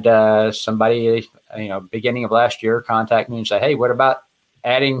had somebody, beginning of last year contact me and say, hey, what about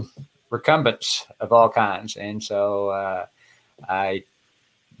adding recumbents of all kinds? And so I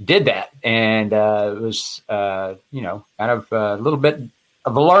did that. And it was, kind of a little bit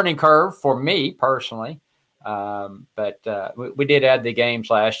of a learning curve for me personally. But we did add the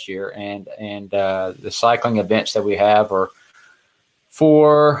games last year, and the cycling events that we have are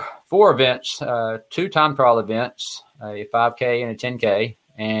four events, 2 time trial events, a 5K and a 10K,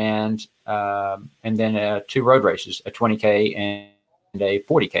 and then 2 road races, a 20K and a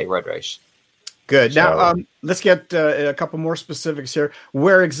 40K road race. Good. Now, let's get a couple more specifics here.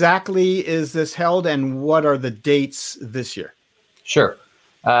 Where exactly is this held, and what are the dates this year? Sure.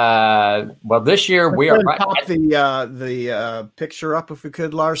 Well, this year we are pop the picture up if we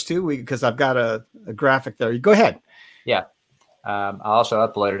could, Lars, too, because I've got a graphic there. Go ahead. Yeah. I also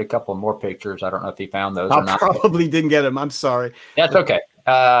uploaded a couple more pictures. I don't know if you found those I or not. Probably didn't get them. I'm sorry. That's okay.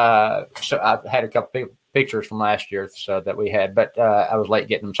 So I had a couple pictures from last year so that we had, but I was late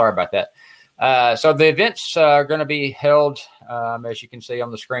getting them. Sorry about that. So the events are going to be held, as you can see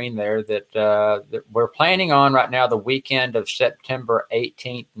on the screen there, that we're planning on right now the weekend of September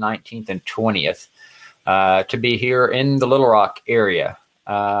 18th, 19th, and 20th to be here in the Little Rock area,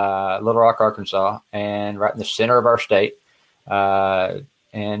 Little Rock, Arkansas, and right in the center of our state.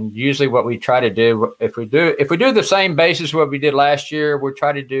 And usually what we try to do, if we do the same basis what we did last year, we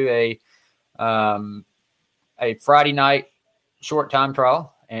try to do a Friday night short time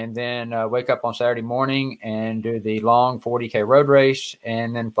trial, and then wake up on Saturday morning and do the long 40K road race,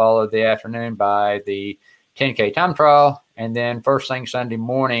 and then follow the afternoon by the 10K time trial. And then first thing Sunday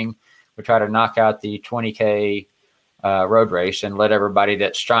morning, we try to knock out the 20K road race and let everybody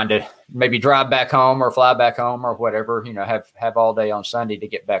that's trying to maybe drive back home or fly back home or whatever, have all day on Sunday to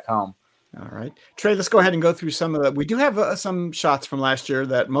get back home. All right. Trey, let's go ahead and go through some of that. We do have some shots from last year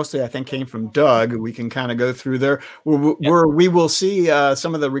that mostly I think came from Doug. We can kind of go through there where we will see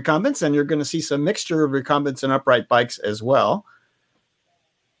some of the recumbents, and you're going to see some mixture of recumbents and upright bikes as well.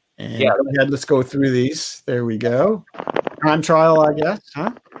 And go ahead, let's go through these. There we go. Time trial, I guess,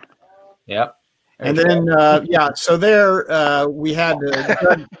 huh? Yep. And then, so there we had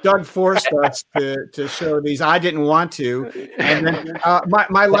Doug forced us to show these. I didn't want to. And then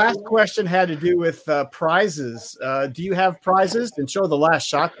my last question had to do with prizes. Do you have prizes? And show the last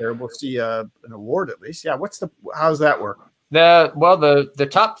shot there. We'll see an award at least. Yeah. How's that work? The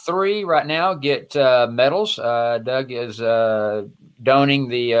top 3 right now get medals. Doug is donating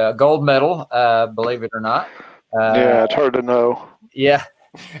the gold medal, believe it or not. Yeah, it's hard to know. Yeah.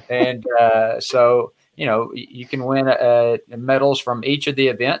 And so, you can win medals from each of the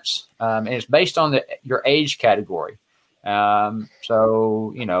events, and it's based on your age category. Starting,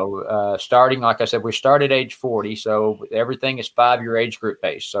 like I said, we start at age 40. So everything is 5-year age group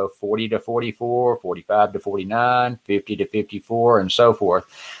based. So 40 to 44, 45 to 49, 50 to 54, and so forth.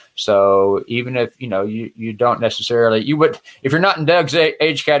 So even if, you don't necessarily, if you're not in Doug's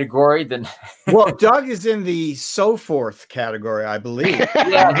age category, then. Well, Doug is in the so forth category, I believe.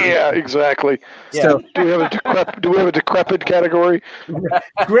 Yeah, exactly. So do we have a decrepit category?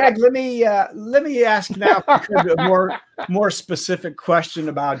 Greg, let me ask now a more specific question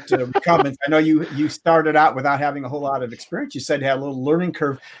about recumbents. I know you started out without having a whole lot of experience. You said you had a little learning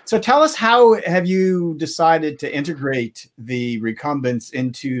curve. So tell us, how have you decided to integrate the recumbents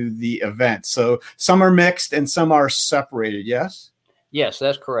into the event? So some are mixed and some are separated. Yes. Yes,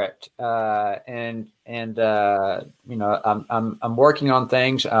 that's correct. I'm working on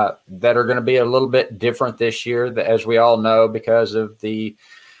things that are going to be a little bit different this year, as we all know, because of the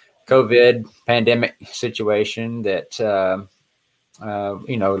COVID pandemic situation. That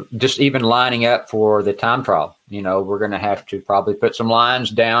just even lining up for the time trial, we're going to have to probably put some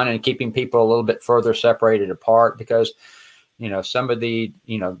lines down and keeping people a little bit further separated apart, because some of the,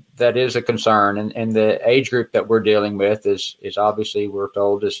 that is a concern, and the age group that we're dealing with is obviously, we're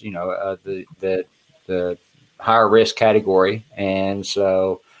told, is, the higher risk category. And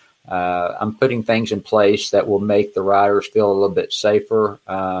so I'm putting things in place that will make the riders feel a little bit safer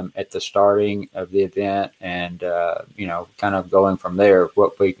at the starting of the event, and, kind of going from there,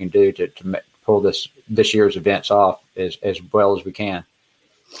 what we can do to pull this year's events off as well as we can.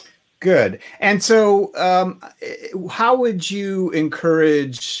 Good. And so how would you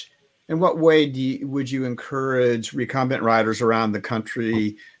encourage, in what way would you encourage recumbent riders around the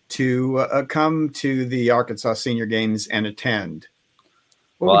country to come to the Arkansas Senior Games and attend?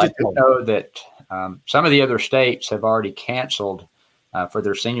 Well, I know that some of the other states have already canceled for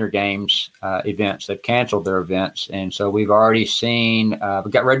their senior games events. They've canceled their events, and so we've already seen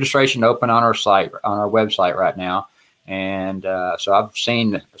we've got registration open on our website right now, and so I've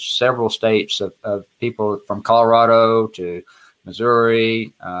seen several states of people from Colorado to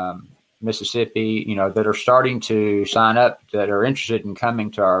Missouri, Mississippi, that are starting to sign up, that are interested in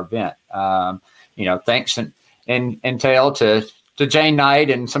coming to our event. Thanks and tail to Jane Knight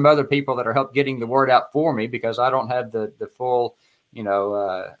and some other people that are helped getting the word out for me, because I don't have the full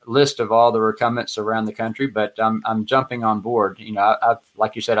list of all the recumbents around the country, but I'm jumping on board. I've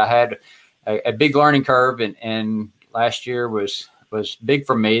like you said, I had a big learning curve, and last year was big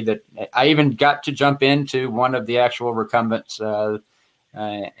for me, that I even got to jump into one of the actual recumbents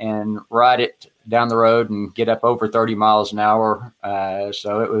and ride it down the road and get up over 30 miles an hour.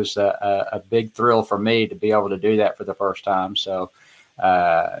 So it was a big thrill for me to be able to do that for the first time. So,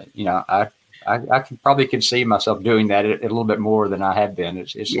 I could see myself doing that a little bit more than I have been.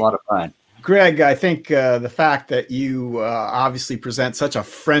 It's a lot of fun. Greg, I think the fact that you obviously present such a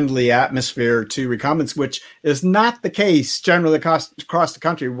friendly atmosphere to recumbents, which is not the case generally across the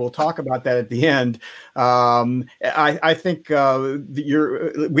country. We'll talk about that at the end. I think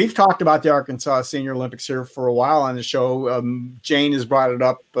we've talked about the Arkansas Senior Olympics here for a while on the show. Jane has brought it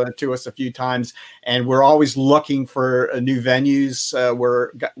up to us a few times, and we're always looking for new venues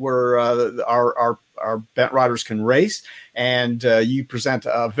where our bent riders can race, and you present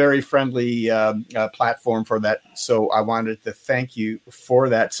a very friendly platform for that. So I wanted to thank you for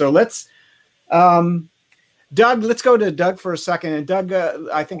that. So let's go to Doug for a second. And Doug,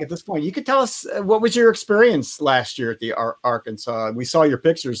 I think at this point you could tell us what was your experience last year at the Arkansas. We saw your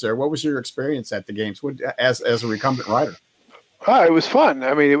pictures there. What was your experience at the games as a recumbent rider? It was fun.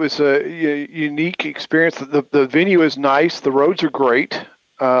 I mean, it was a unique experience. The venue is nice. The roads are great.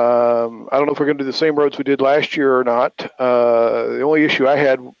 I don't know if we're going to do the same roads we did last year or not. The only issue I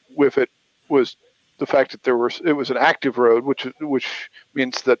had with it was the fact that it was an active road, which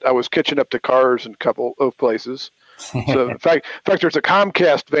means that I was catching up to cars in a couple of places. So in fact, there's a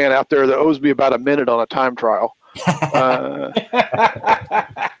Comcast van out there that owes me about a minute on a time trial.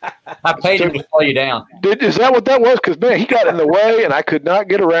 I paid him to slow you down. Is that what that was? Because, man, he got in the way, and I could not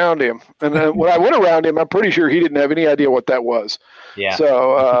get around him. And then when I went around him, I'm pretty sure he didn't have any idea what that was. Yeah.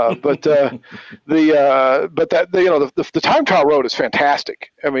 So, the time trial road is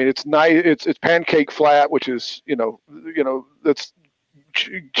fantastic. I mean, it's nice. It's pancake flat, which is that's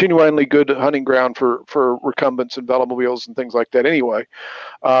genuinely good hunting ground for recumbents and velomobiles and things like that. Anyway,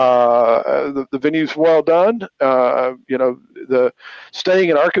 the venue's well done. The staying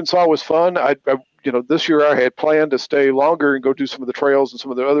in Arkansas was fun. I this year I had planned to stay longer and go do some of the trails and some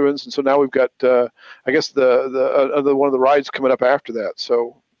of the other ones, and so now we've got I guess the one of the rides coming up after that.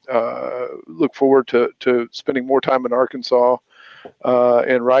 So look forward to spending more time in Arkansas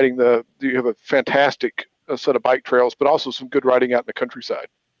and riding you have a fantastic set of bike trails, but also some good riding out in the countryside.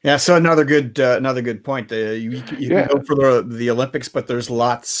 Yeah, so another good point. You can go for the Olympics, but there's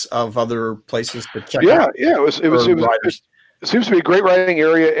lots of other places to check out. Yeah, it seems to be a great riding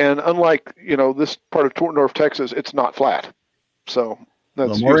area, and unlike this part of North Texas, it's not flat. So that's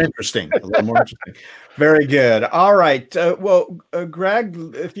a little more interesting. Very good. All right.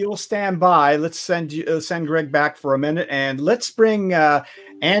 Greg, if you'll stand by, let's send Greg back for a minute, and let's bring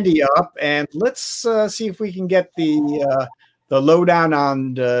Andy up, and let's see if we can get the lowdown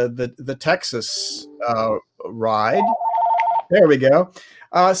on the Texas ride. There we go.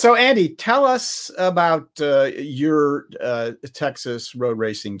 So Andy, tell us about your Texas Road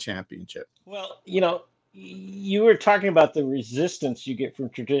Racing Championship. Well, you were talking about the resistance you get from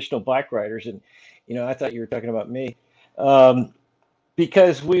traditional bike riders, and I thought you were talking about me,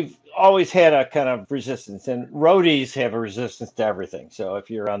 because we've always had a kind of resistance, and roadies have a resistance to everything. So if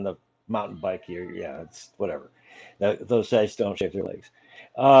you're on the mountain bike here, it's whatever. Those guys don't shave their legs.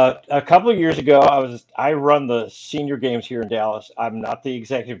 A couple of years ago, I run the senior games here in Dallas. I'm not the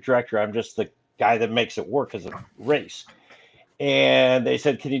executive director. I'm just the guy that makes it work as a race. And they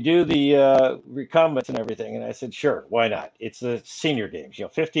said, "Can you do the recumbents and everything?" And I said, "Sure, why not? It's the senior games,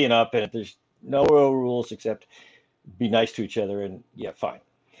 50 and up, and there's no real rules except be nice to each other, and fine."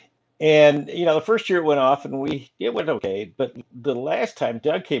 And the first year it went off, and it went okay. But the last time,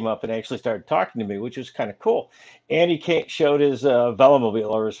 Doug came up and actually started talking to me, which was kind of cool. And he showed his velomobile,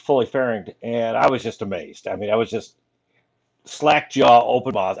 or his fully fairinged, and I was just amazed. I mean, I was just slack jaw,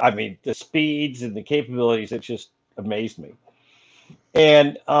 open mouth. I mean, the speeds and the capabilities, it just amazed me.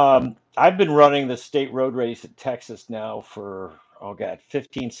 And I've been running the state road race in Texas now for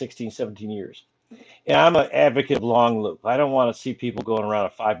 15, 16, 17 years. And I'm an advocate of long loop. I don't want to see people going around a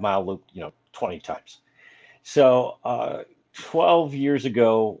 5-mile loop, 20 times. So 12 years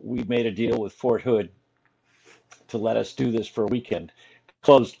ago, we made a deal with Fort Hood to let us do this for a weekend,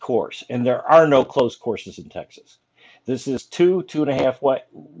 closed course. And there are no closed courses in Texas. This is 2.5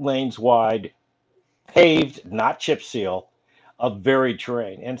 lanes wide, paved, not chip seal, of varied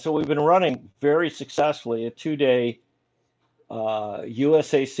terrain. And so we've been running very successfully a 2-day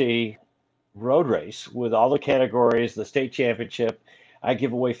USAC road race with all the categories, the state championship. I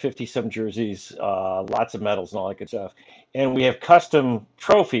give away 50-some jerseys, lots of medals and all that good stuff. And we have custom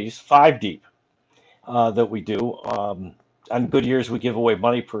trophies, 5 deep, that we do. On good years, we give away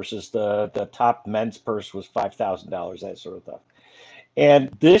money purses. The top men's purse was $5,000, that sort of stuff. And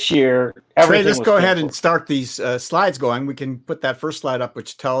this year, everything Trey, let's go ahead and canceled. start these slides going. We can put that first slide up,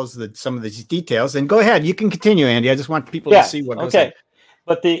 which tells some of these details. And go ahead. You can continue, Andy. I just want people to see what goes on.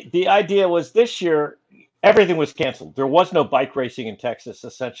 But the idea was this year, everything was canceled. There was no bike racing in Texas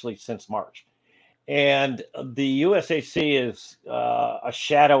essentially since March. And the USAC is a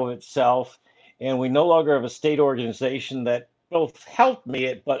shadow of itself. And we no longer have a state organization that both helped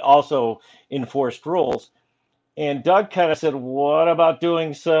me, but also enforced rules. And Doug kind of said, "What about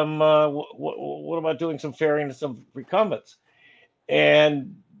doing some? What about doing some fairing and some recumbents?"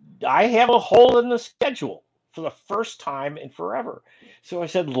 And I have a hole in the schedule for the first time in forever. So I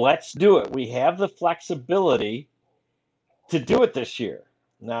said, "Let's do it. We have the flexibility to do it this year."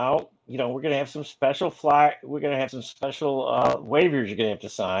 Now, we're going to have some special we're going to have some special waivers you're going to have to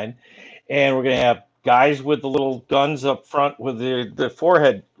sign, and we're going to have guys with the little guns up front with the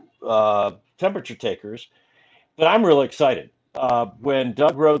forehead temperature takers. But I'm really excited. When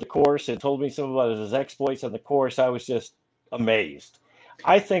Doug rode the course and told me some about his exploits on the course, I was just amazed.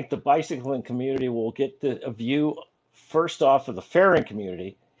 I think the bicycling community will get a view first off of the fairing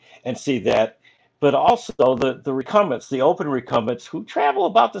community and see that, but also the recumbents, the open recumbents who travel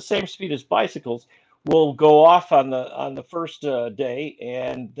about the same speed as bicycles, will go off on the first day,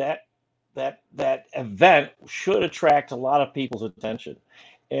 and that event should attract a lot of people's attention.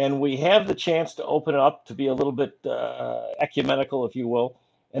 And we have the chance to open it up to be a little bit ecumenical, if you will.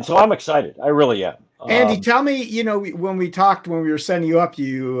 And so I'm excited. I really am. Andy, tell me, when we were setting you up,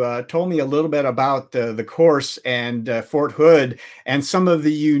 you told me a little bit about the course and Fort Hood and some of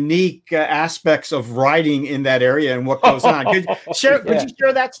the unique aspects of riding in that area and what goes on. Could you share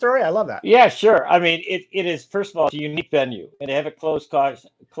that story? I love that. Yeah, sure. I mean, it is, first of all, it's a unique venue. And they have a closed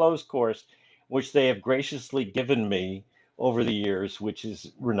course, which they have graciously given me over the years, which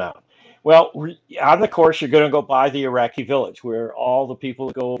is renowned. Well, on the course, you're going to go by the Iraqi village where all the people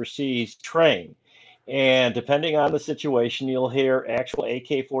that go overseas train. And depending on the situation, you'll hear actual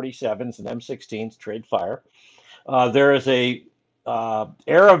AK-47s and M16s trade fire. There is a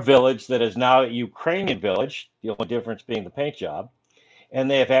Arab village that is now a Ukrainian village, the only difference being the paint job. And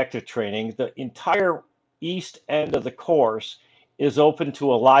they have active training. The entire east end of the course is open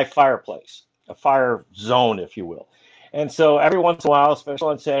to a live fireplace, a fire zone, if you will. And so every once in a while, especially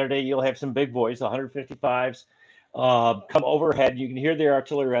on Saturday, you'll have some big boys, the 155s, come overhead. You can hear the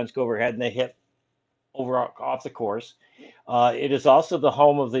artillery rounds go overhead, and they hit off the course. It is also the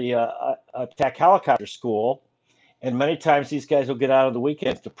home of the attack helicopter school. And many times these guys will get out on the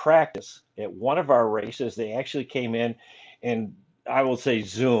weekends to practice. At one of our races, they actually came in and, I will say,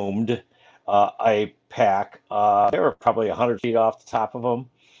 zoomed a pack. They were probably 100 feet off the top of them.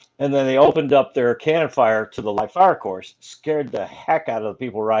 And then they opened up their cannon fire to the live fire course, scared the heck out of the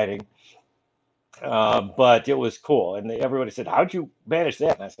people riding. But it was cool. And everybody said, "How'd you manage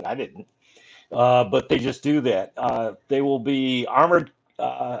that?" And I said, "I didn't." But they just do that. They will be armored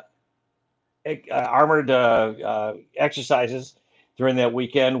exercises during that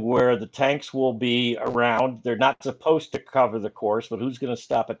weekend where the tanks will be around. They're not supposed to cover the course, but who's going to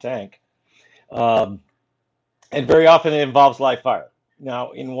stop a tank? And very often it involves live fire.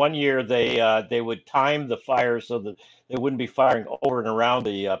 Now, in one year, they would time the fire so that they wouldn't be firing over and around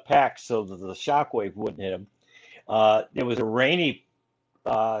the packs so that the shockwave wouldn't hit them. It was a rainy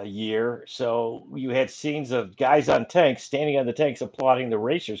year, so you had scenes of guys on tanks standing on the tanks applauding the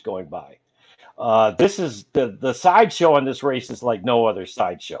racers going by. This is the sideshow on this race is like no other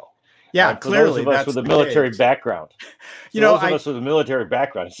sideshow. Yeah, clearly. For those of us with a military background. Those of us with a military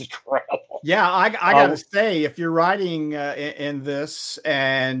background, it's incredible. Yeah, I got to say, if you're riding in this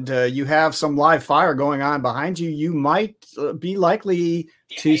and you have some live fire going on behind you, you might be likely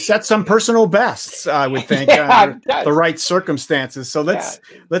to set some personal bests, I would think, under the right circumstances. So let's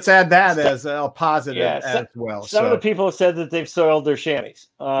add that as a positive as well. Some of the people have said that they've soiled their chamois.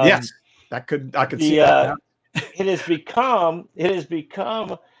 Yes, I could see that. It has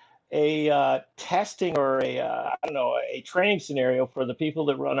become a testing or a training scenario for the people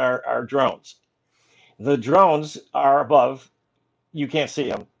that run our drones. The drones are above. You can't see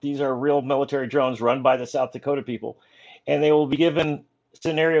them. These are real military drones run by the South Dakota people, and they will be given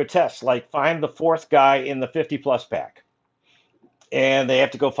scenario tests like find the fourth guy in the 50-plus pack, and they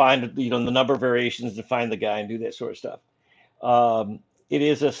have to go find the number of variations to find the guy and do that sort of stuff. It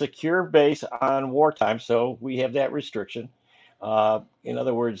is a secure base on wartime, so we have that restriction. In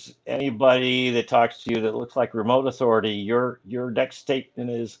other words, anybody that talks to you that looks like remote authority, your next statement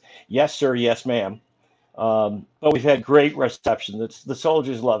is yes, sir, yes, ma'am. But we've had great reception. The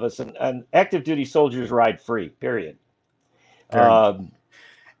soldiers love us, and active duty soldiers ride free, period. And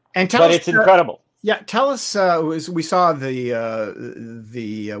but it's incredible. Yeah, tell us. We saw the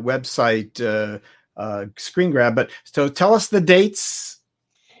website screen grab, but so tell us the dates.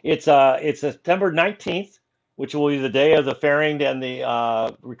 It's September 19th, which will be the day of the fairing and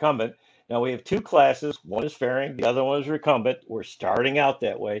the recumbent. Now we have two classes. One is fairing, the other one is recumbent. We're starting out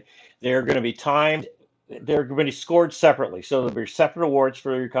that way. They're going to be timed. They're going to be scored separately. So there'll be separate awards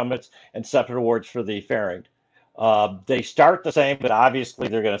for the recumbents and separate awards for the fairing. They start the same, but obviously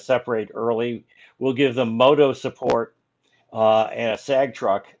they're going to separate early. We'll give them moto support and a SAG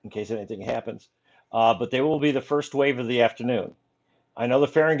truck in case anything happens. But they will be the first wave of the afternoon. I know the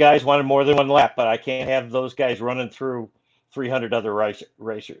fairing guys wanted more than one lap, but I can't have those guys running through 300 other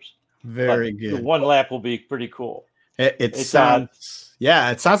racers. Very good. The one lap will be pretty cool. It sounds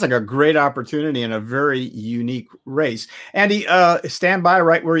like a great opportunity and a very unique race. Andy, stand by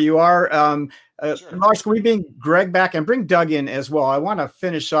right where you are. Sure. Lars, can we bring Greg back and bring Doug in as well? I want to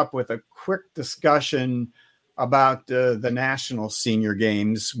finish up with a quick discussion about the National Senior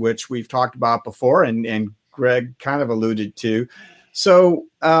Games, which we've talked about before, and Greg kind of alluded to. So,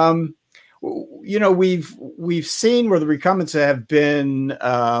 we've seen where the recumbents have been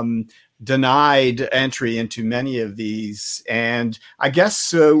denied entry into many of these. And I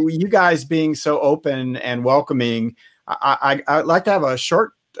guess you guys being so open and welcoming, I'd like to have a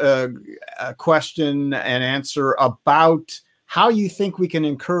short question and answer about how you think we can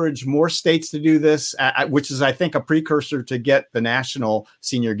encourage more states to do this, which is, I think, a precursor to get the National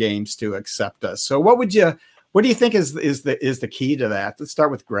Senior Games to accept us. So what do you think is the key to that? Let's start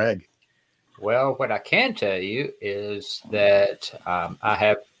with Greg. Well, what I can tell you is that I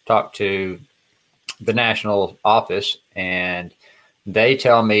have talked to the national office, and they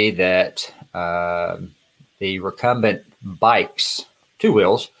tell me that the recumbent bikes, two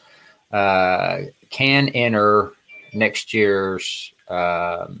wheels, can enter next year's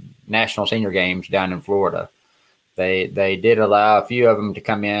National Senior Games down in Florida. They did allow a few of them to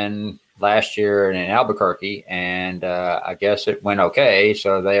come in last year in Albuquerque, and I guess it went okay.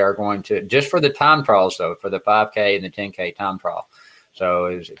 So they are going to, just for the time trials, though, for the 5K and the 10K time trial. So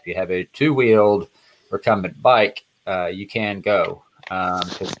if you have a two-wheeled recumbent bike, you can go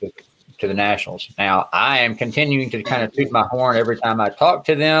to the Nationals. Now, I am continuing to kind of toot my horn every time I talk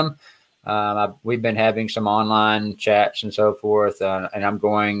to them. We've been having some online chats and so forth, and I'm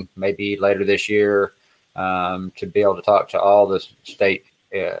going maybe later this year to be able to talk to all the state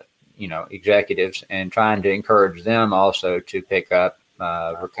executives and trying to encourage them also to pick up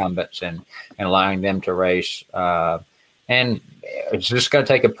recumbents and allowing them to race. And it's just going to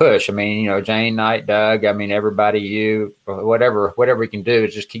take a push. I mean, Jane Knight, Doug, everybody, whatever we can do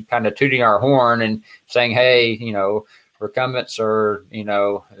is just keep kind of tooting our horn and saying, hey, recumbents are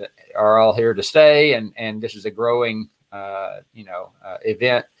all here to stay. And this is a growing,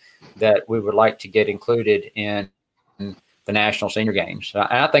 event that we would like to get included in the National Senior Games. And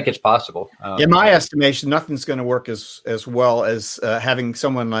I think it's possible. In my estimation, nothing's going to work as well as having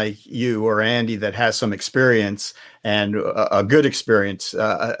someone like you or Andy that has some experience and a good experience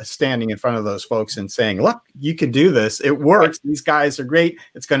standing in front of those folks and saying, look, you can do this. It works. These guys are great.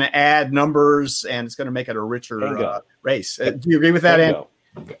 It's going to add numbers and it's going to make it a richer race. Do you agree with that, Andy?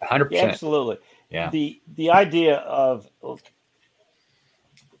 100%. Yeah, absolutely. Yeah. The idea of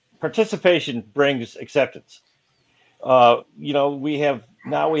participation brings acceptance. We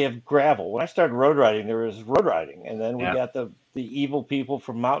have gravel. When I started road riding, there was road riding, and then we got the evil people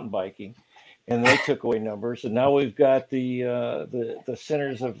from mountain biking, and they took away numbers, and now we've got the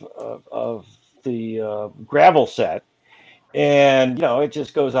sinners of the gravel set, and it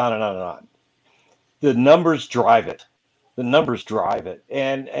just goes on and on and on. The numbers drive it.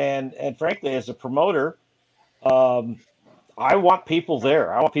 And frankly, as a promoter, I want people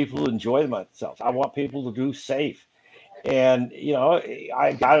there. I want people to enjoy themselves. I want people to do safe. And,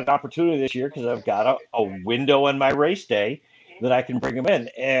 I got an opportunity this year because I've got a window on my race day that I can bring them in.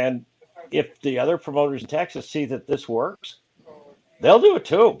 And if the other promoters in Texas see that this works, they'll do it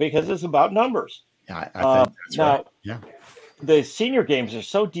too, because it's about numbers. Yeah, I think that's right. Yeah. the senior games are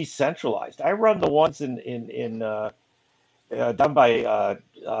so decentralized. I run the ones in down by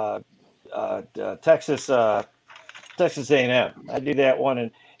Texas A&M. I do that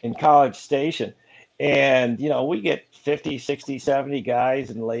one in College Station, and we get 50, 60, 70 guys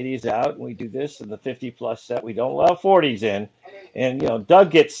and ladies out, and we do this in the 50 plus set. We don't allow 40s in, and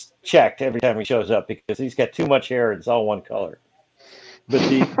Doug gets checked every time he shows up because he's got too much hair and it's all one color. But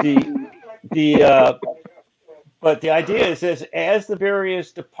but the idea is as the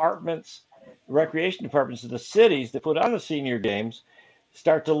various departments, recreation departments of the cities that put on the senior games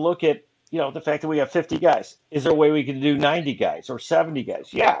start to look at, the fact that we have 50 guys. Is there a way we can do 90 guys or 70 guys?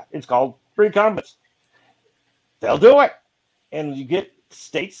 Yeah, it's called recumbents. They'll do it. And you get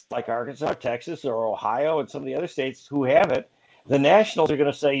states like Arkansas, Texas, or Ohio, and some of the other states who have it. The Nationals are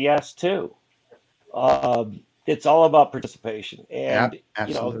going to say yes, too. It's all about participation. And,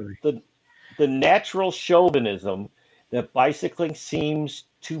 absolutely. The natural chauvinism that bicycling seems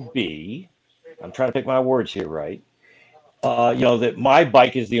to be, I'm trying to pick my words here right, that my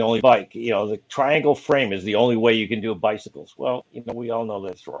bike is the only bike. The triangle frame is the only way you can do bicycles. Well, we all know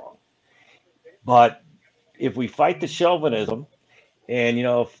that's wrong. But if we fight the chauvinism, and,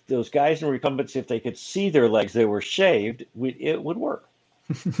 if those guys in recumbents, if they could see their legs, they were shaved, it would work.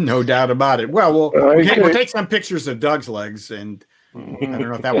 No doubt about it. Well, we'll take some pictures of Doug's legs, and I don't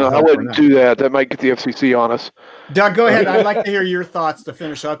know if that would help. I wouldn't do that. That might get the FCC on us. Doug, go ahead. I'd like to hear your thoughts to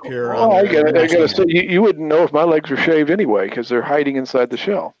finish up here. Well, I got to say, you wouldn't know if my legs were shaved anyway because they're hiding inside the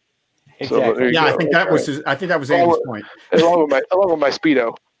shell. Exactly. So I think that was Andy's point. Along with my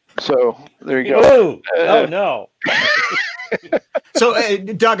Speedo. So there you go. Oh no. So,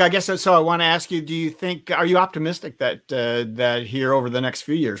 Doug, I guess so. I want to ask you: are you optimistic that here over the next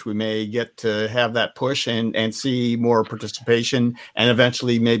few years we may get to have that push and see more participation and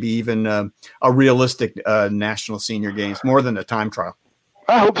eventually maybe even a realistic national senior games more than a time trial?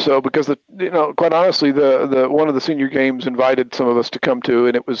 I hope so, because quite honestly, the one of the senior games invited some of us to come to,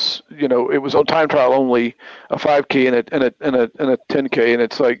 and it was on time trial only, a 5K and a 10K, and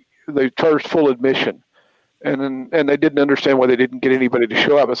it's like they charged full admission. And they didn't understand why they didn't get anybody to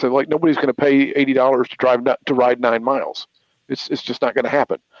show up. I said, nobody's going to pay $80 to ride 9 miles. It's just not going to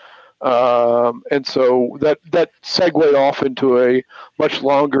happen. And so that segued off into a much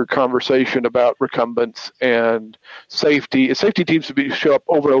longer conversation about recumbents and safety. Safety teams show up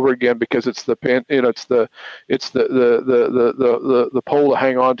over and over again because it's the pole to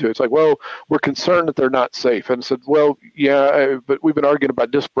hang on to. It's like, well, we're concerned that they're not safe. And I said, well, yeah, but we've been arguing about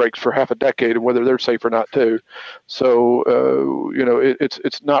disc brakes for half a decade and whether they're safe or not too. So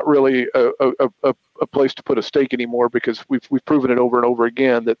it's not really a place to put a stake anymore, because we've proven it over and over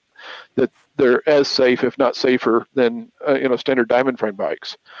again that they're as safe, if not safer, than standard diamond frame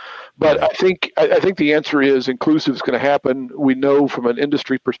bikes. But I think the answer is inclusive is going to happen. We know from an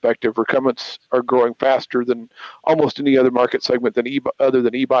industry perspective, recumbents are growing faster than almost any other market segment other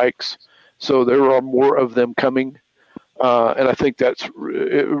than e-bikes. So there are more of them coming, and I think that's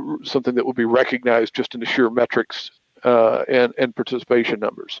something that will be recognized just in the sheer metrics and participation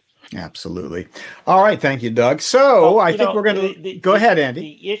numbers. Absolutely. All right. Thank you, Doug. So I think we're going to go ahead, Andy.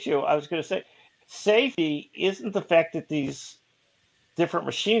 The issue I was going to say, safety isn't the fact that these different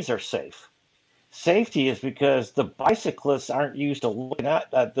machines are safe. Safety is because the bicyclists aren't used to looking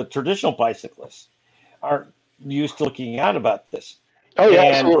at the traditional bicyclists aren't used to looking out about this. Oh yeah,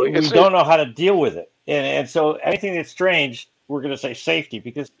 and absolutely. We don't know how to deal with it, and so anything that's strange, we're going to say safety,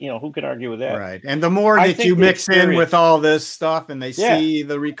 because who can argue with that? Right. And the more that you mix in with all this stuff and they see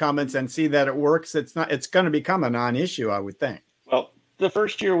the recumbents and see that it works, it's going to become a non-issue, I would think. Well, the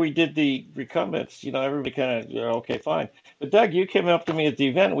first year we did the recumbents, everybody kind of, okay, fine. But Doug, you came up to me at the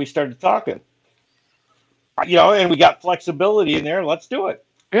event and we started talking, and we got flexibility in there. Let's do it.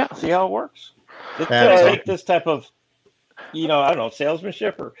 Yeah. See how it works. It's going to take this type of, I don't know,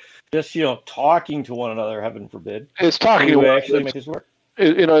 salesmanship or just, talking to one another, heaven forbid. It's talking to actually make this work.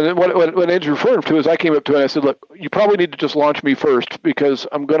 What Ed's referring to is I came up to him and I said, look, you probably need to just launch me first, because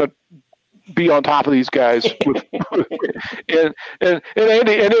I'm going to be on top of these guys. and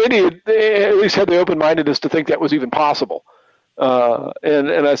Andy at least had the open-mindedness to think that was even possible.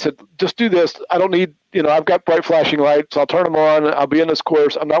 And I said, just do this. I don't need, I've got bright flashing lights. I'll turn them on. I'll be in this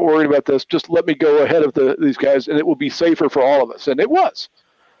course. I'm not worried about this. Just let me go ahead of these guys, and it will be safer for all of us. And it was.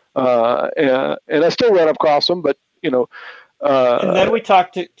 And I still ran across them, but, and then we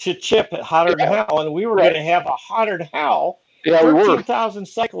talked to Chip at Hotter Than Hell, and we were going to have a Hotter Than Hell. Yeah, we were. 13,000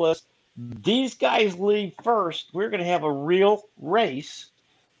 cyclists. These guys leave first. We're going to have a real race.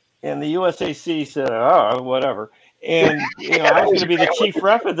 And the USAC said, oh, whatever. And, I was going to be the chief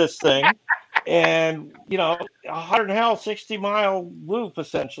ref of this thing. and a hotter than hell 60-mile loop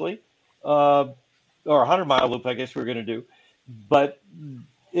essentially, or 100-mile loop, I guess we're going to do. But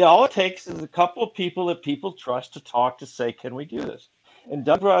all it takes is a couple of people that people trust to talk to say, can we do this? And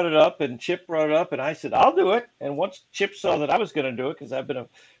Doug brought it up, and Chip brought it up, and I said, I'll do it. And once Chip saw that I was going to do it, because I've been a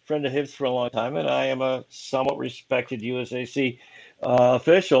friend of his for a long time, and I am a somewhat respected USAC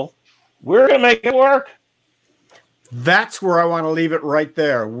official, we're going to make it work. That's where I want to leave it right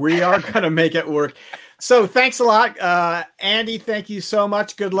there. We are going to make it work. So thanks a lot. Andy, thank you so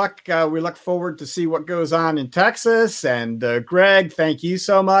much. Good luck. We look forward to see what goes on in Texas. And Greg, thank you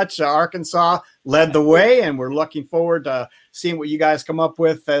so much. Arkansas led the way, and we're looking forward to seeing what you guys come up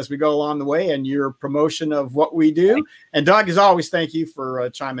with as we go along the way and your promotion of what we do. And Doug, as always, thank you for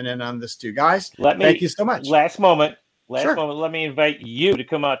chiming in on this too, guys. Thank you so much. Last moment, let me invite you to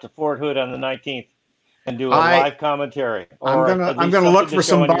come out to Fort Hood on the 19th. And do a live commentary. I'm gonna look for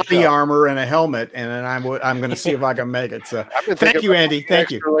some body armor and a helmet, and then I'm gonna see if I can make it. So thank you, Andy.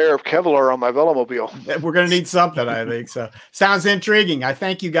 Thank you. Extra layer of Kevlar on my Velomobile. We're gonna need something, I think. So sounds intriguing. I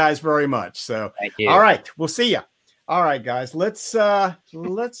thank you guys very much. So thank you. All right, we'll see you. All right, guys. Let's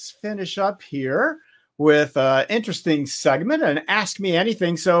finish up here with an interesting segment and Ask Me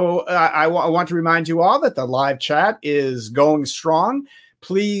Anything. So I want to remind you all that the live chat is going strong.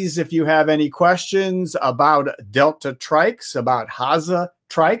 Please, if you have any questions about Delta trikes, about Haza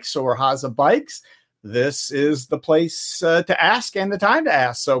trikes or Haza bikes, this is the place to ask and the time to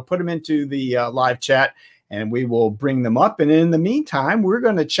ask. So put them into the live chat and we will bring them up. And in the meantime, we're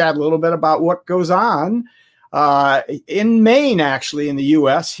going to chat a little bit about what goes on in Maine, actually, in the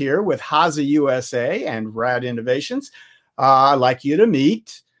U.S. here with Haza USA and Rad Innovations. I'd like you to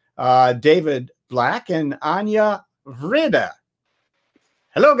meet David Black and Anya Vreda.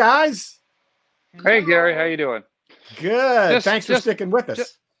 Hello, guys. Hey, Gary. How you doing? Good. Thanks for sticking with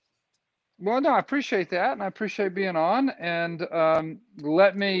us. Well, no, I appreciate that, and I appreciate being on. And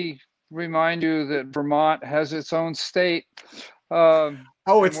let me remind you that Vermont has its own state.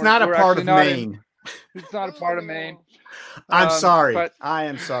 It's not a part of Maine. It's not a part of Maine. I'm sorry. I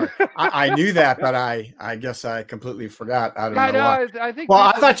am sorry. I knew that, but I guess I completely forgot. I don't know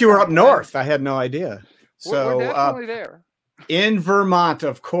why. I thought you were up north. I had no idea. So we're definitely there. In Vermont,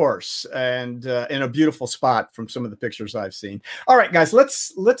 of course, and in a beautiful spot from some of the pictures I've seen. All right, guys,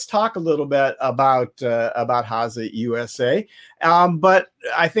 let's talk a little bit about Haza USA. But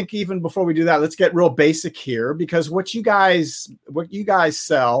I think even before we do that, let's get real basic here, because what you guys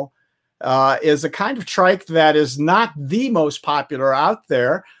sell is a kind of trike that is not the most popular out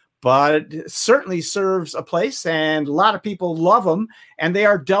there, but it certainly serves a place, and a lot of people love them, and they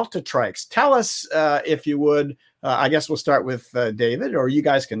are Delta trikes. Tell us, if you would. I guess we'll start with David, or you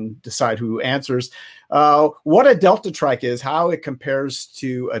guys can decide who answers. What a Delta trike is, how it compares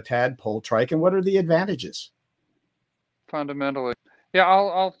to a tadpole trike, and what are the advantages? Fundamentally, yeah,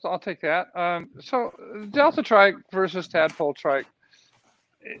 I'll take that. So Delta trike versus tadpole trike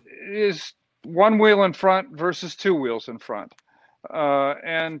is one wheel in front versus two wheels in front,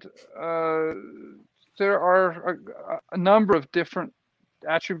 and there are a number of different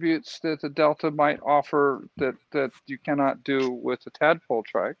attributes that the Delta might offer that you cannot do with the tadpole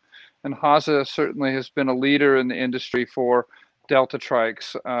trike. And Haza certainly has been a leader in the industry for Delta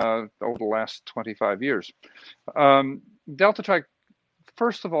trikes over the last 25 years. Delta trike,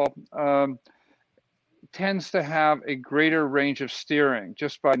 first of all, tends to have a greater range of steering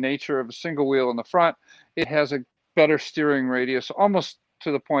just by nature of a single wheel in the front. It has a better steering radius, almost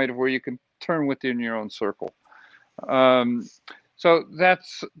to the point of where you can turn within your own circle. So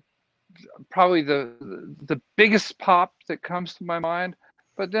that's probably the biggest pop that comes to my mind.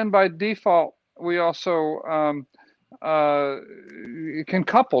 But then by default, we also can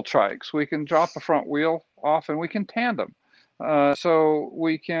couple trikes. We can drop a front wheel off and we can tandem. So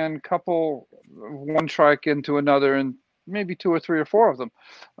we can couple one trike into another, and maybe two or three or four of them.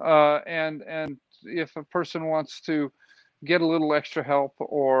 And if a person wants to get a little extra help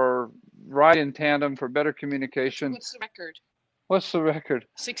or ride in tandem for better communication. What's the record? What's the record?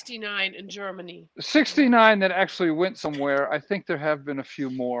 69 in Germany. 69 that actually went somewhere. I think there have been a few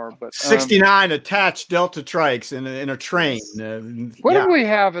more, but 69 attached Delta trikes in a train. What did we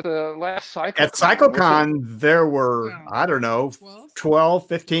have at the last CycleCon? At CycleCon, there were, I don't know, 12,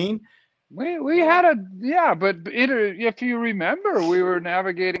 15. We had but if you remember, we were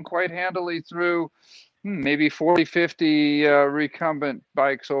navigating quite handily through maybe 40, 50 recumbent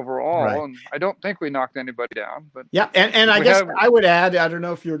bikes overall. Right. And I don't think we knocked anybody down. But Yeah, and I we guess have- I would add, I don't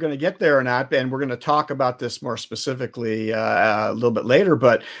know if you're going to get there or not, and we're going to talk about this more specifically a little bit later,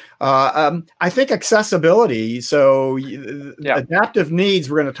 but I think accessibility, so adaptive needs,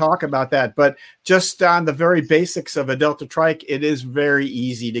 we're going to talk about that, but just on the very basics of a Delta Trike, it is very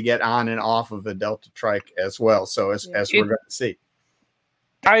easy to get on and off of a Delta Trike as well, so as we're going to see.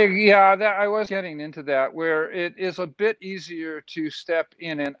 I was getting into that, where it is a bit easier to step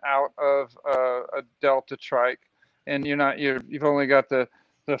in and out of a Delta Trike, and you've only got the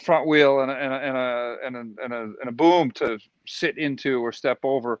front wheel and a boom to sit into or step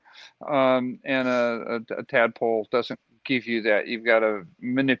over, and a tadpole doesn't give you that. You've got to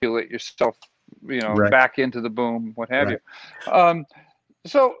manipulate yourself, Right. back into the boom, what have you.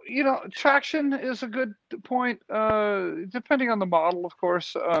 So, traction is a good point, depending on the model, of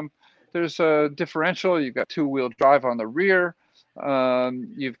course. There's a differential. You've got two-wheel drive on the rear.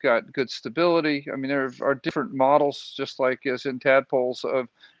 You've got good stability. I mean, there are different models, just like as in tadpoles, of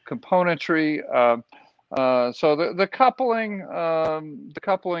componentry. So the coupling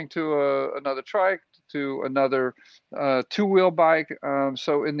to another trike, to another two-wheel bike.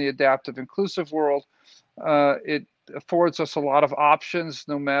 So in the adaptive inclusive world, it affords us a lot of options,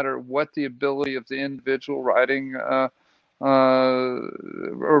 no matter what the ability of the individual riding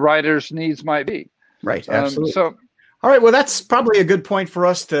rider's needs might be. Right, absolutely. So, all right, well, that's probably a good point for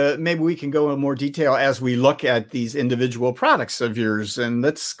us to, maybe we can go in more detail as we look at these individual products of yours. And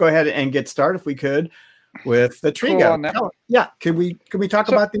let's go ahead and get started, if we could, with the Trigo. Cool. Yeah, can we talk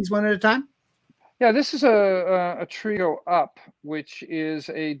about these one at a time? Yeah, this is a Trigo Up, which is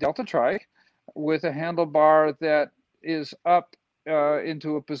a Delta Trike with a handlebar that is up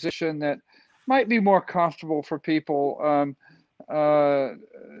into a position that might be more comfortable for people and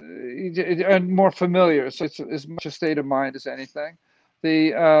more familiar. So it's as much a state of mind as anything.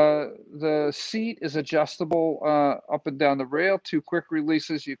 The seat is adjustable up and down the rail. 2 quick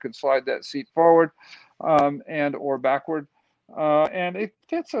releases. You can slide that seat forward and or backward. And it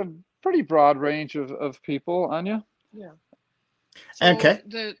fits a pretty broad range of people. Anya? Yeah. So okay.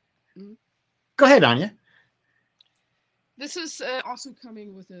 Go ahead, Anya. This is also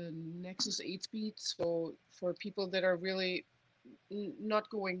coming with a Nexus 8-speed, so for people that are really not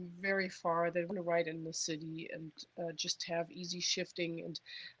going very far, they want to ride in the city and just have easy shifting, and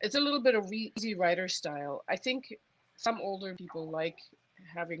it's a little bit of easy rider style. I think some older people like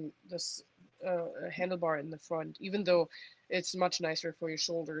having this handlebar in the front, even though it's much nicer for your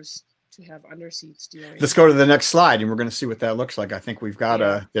shoulders to have underseat steering. Let's go to the next slide, and we're going to see what that looks like. I think we've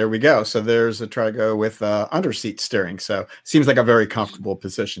got there we go. So there's a Trigo with underseat steering. So seems like a very comfortable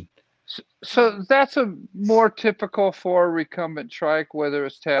position. So that's a more typical for recumbent trike, whether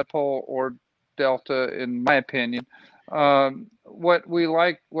it's tadpole or Delta, in my opinion. What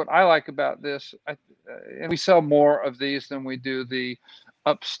I like about this, and we sell more of these than we do the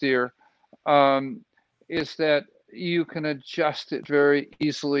upsteer, is that you can adjust it very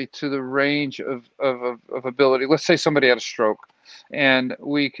easily to the range of ability. Let's say somebody had a stroke, and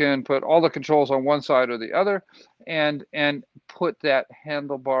we can put all the controls on one side or the other, and put that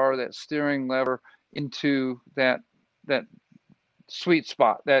handlebar, that steering lever, into that sweet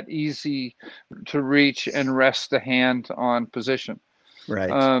spot, that easy to reach and rest the hand on position. Right.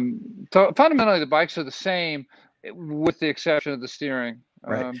 So fundamentally, the bikes are the same, with the exception of the steering.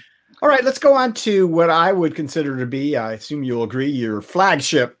 Right. All right, let's go on to what I would consider to be, I assume you'll agree, your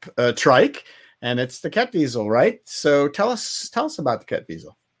flagship trike, and it's the Kettwiesel, right? So tell us about the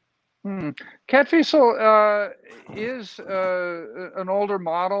Kettwiesel. Kettwiesel is an older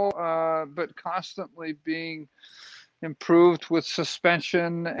model, but constantly being improved with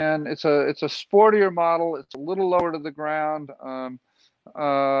suspension, and it's a sportier model. It's a little lower to the ground.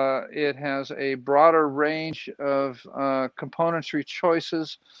 It has a broader range of componentry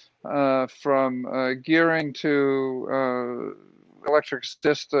choices, from gearing to electric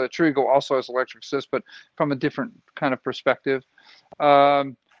assist. Trigo also has electric assist, but from a different kind of perspective.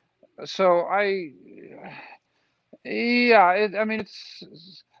 So I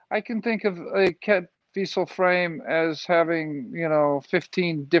can think of a Kettwiesel frame as having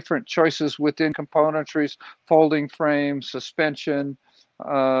 15 different choices within componentries: folding frame, suspension. We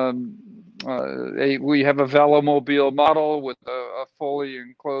have a Velomobile model with a fully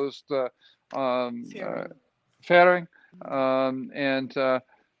enclosed fairing, and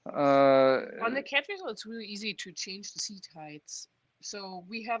on the Kettwiesel, it's really easy to change the seat heights. So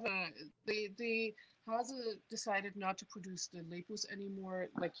we have the Hase decided not to produce the Lepus anymore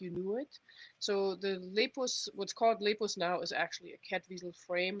like you knew it. So the Lepus, what's called Lepus now, is actually a Kettwiesel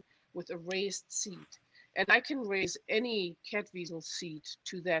frame with a raised seat. And I can raise any Catweasel seat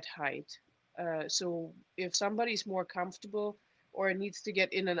to that height. So if somebody's more comfortable or needs to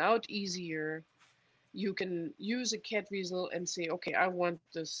get in and out easier, you can use a Catweasel and say, okay, I want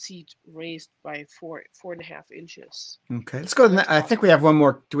the seat raised by 4.5 inches. Okay, let's go. I think we have one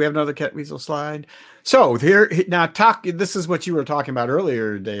more. Do we have another Catweasel slide? So here now, this is what you were talking about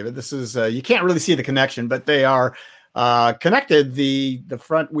earlier, David. This is you can't really see the connection, but they are connected. The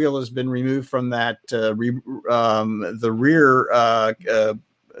front wheel has been removed from that the rear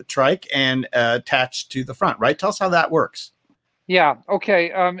trike and attached to the front. Right? Tell us how that works. Yeah.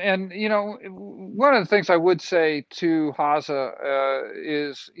 Okay. And one of the things I would say to Haase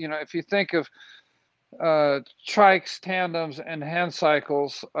is, if you think of trikes, tandems, and hand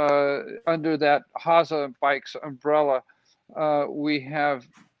cycles under that Haase bike's umbrella, we have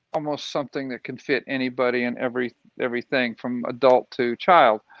almost something that can fit anybody and everything from adult to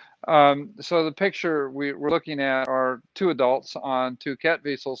child. So the picture we're looking at are two adults on two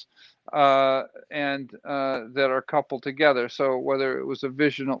Catweasels. And that are coupled together. So whether it was a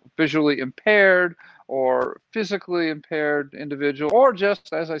visually impaired or physically impaired individual, or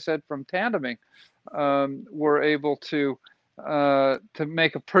just, as I said, from tandeming, we're able to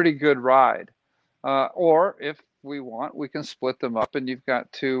make a pretty good ride. Or if we want, we can split them up, and you've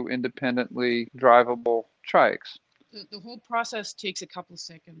got two independently drivable trikes. The whole process takes a couple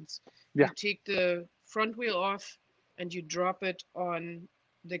seconds. Yeah. You take the front wheel off, and you drop it on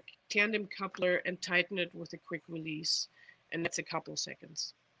the tandem coupler and tighten it with a quick release, and that's a couple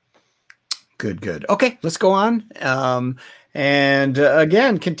seconds. Good. Okay, let's go on. And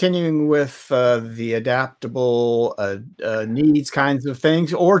again, continuing with the adaptable needs kinds of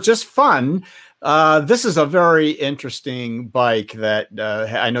things, or just fun. This is a very interesting bike that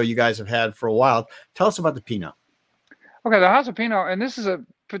I know you guys have had for a while. Tell us about the Pinot. Okay, the Haase Pinot, and this is a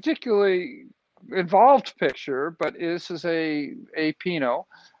particularly involved picture, but this is a Pinot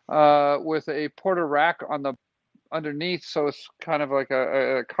with a porter rack on the underneath, so it's kind of like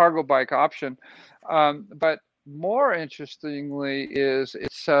a cargo bike option. But more interestingly is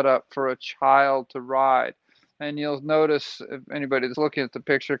it's set up for a child to ride. And you'll notice, if anybody that's looking at the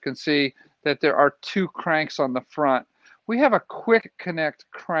picture can see, that there are two cranks on the front. We have a quick connect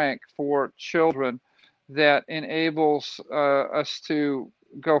crank for children that enables us to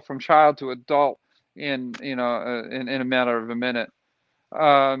go from child to adult in a matter of a minute,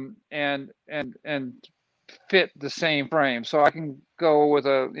 and fit the same frame. So I can go with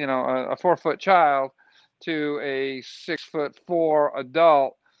a 4-foot child to a 6'4"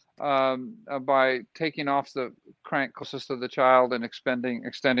 adult by taking off the crank closest to the child and extending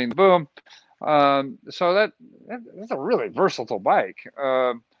the boom. So that's a really versatile bike.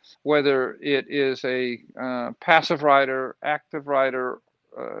 Whether it is a passive rider, active rider,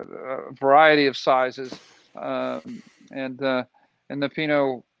 a variety of sizes, and the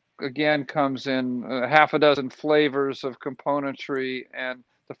Pinot again comes in half a dozen flavors of componentry, and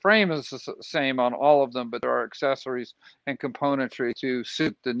the frame is the same on all of them, but there are accessories and componentry to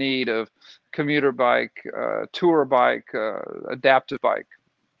suit the need of commuter bike, tour bike, adaptive bike.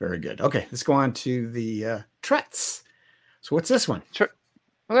 Very good. Okay, let's go on to the Tretz. So what's this one?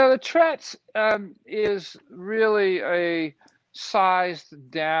 Well, the Tretz is really a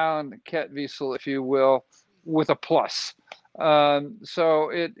sized down Catweasel, if you will, with a plus. So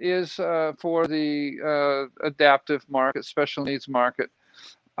it is for the adaptive market, special needs market.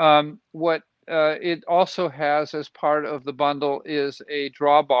 What it also has as part of the bundle is a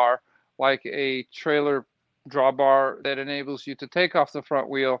drawbar, like a trailer drawbar that enables you to take off the front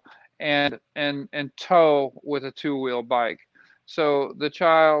wheel and tow with a two-wheel bike. So the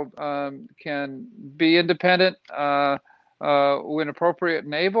child can be independent when appropriate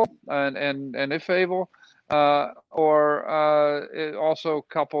and able, and if able, or it also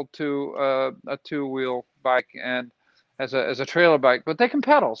coupled to a two-wheel bike and as a trailer bike. But they can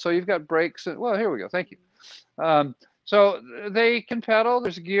pedal, so you've got brakes. Well, here we go. Thank you. So they can pedal.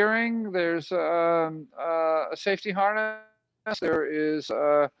 There's gearing. There's a safety harness. There is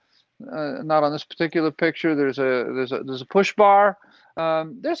not on this particular picture. There's a push bar.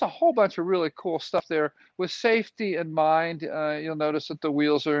 There's a whole bunch of really cool stuff there with safety in mind. You'll notice that the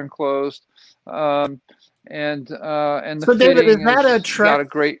wheels are enclosed, and the so David, is that a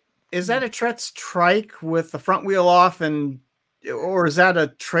Tretz? Is that a Tretz trike with the front wheel off, or is that a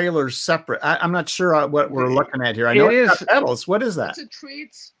trailer separate? I'm not sure what we're looking at here. I know it's got pedals. What is that?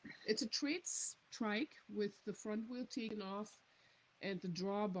 It's a Tretz trike with the front wheel taken off and the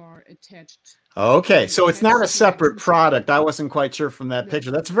drawbar attached. Okay, so it's not a separate product. I wasn't quite sure from that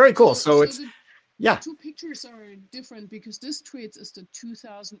picture. That's very cool. So it's Yeah. The two pictures are different because this trades is the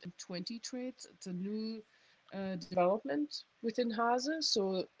 2020 trades. It's a new development within Hase.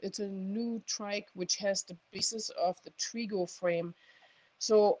 So it's a new trike which has the basis of the Trigo frame.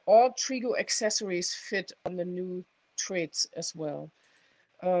 So all Trigo accessories fit on the new trades as well.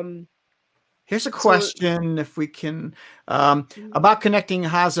 Here's a question, if we can, about connecting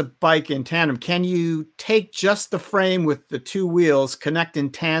Hase bike in tandem. Can you take just the frame with the two wheels, connect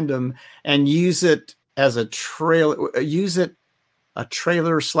in tandem, and use it as a trailer? Use it a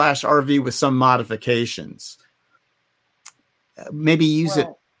trailer / RV with some modifications. Maybe use it.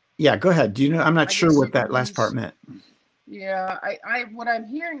 Yeah, go ahead. Do you know? I'm not sure what that last part meant. Yeah, I what I'm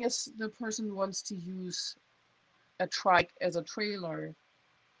hearing is the person wants to use a trike as a trailer.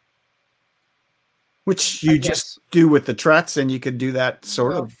 Which you just do with the Trex, and you could do that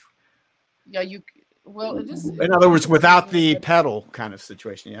sort of. Yeah, it is. In other words, without the pedal kind of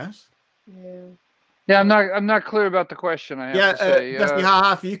situation, yes. Yeah. Yeah, I'm not clear about the question. I have to say, Dusty,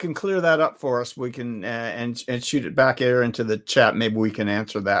 if you can clear that up for us, we can and shoot it back here into the chat. Maybe we can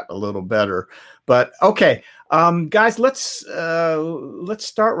answer that a little better. But okay, guys, let's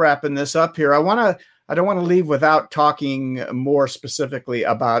start wrapping this up here. I don't want to leave without talking more specifically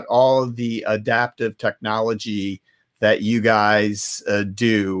about all of the adaptive technology that you guys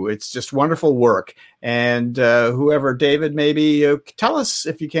do. It's just wonderful work. And whoever, David, maybe tell us,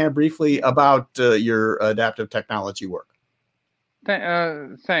 if you can, briefly about your adaptive technology work.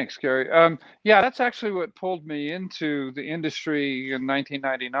 Thanks, Gary. Yeah, that's actually what pulled me into the industry in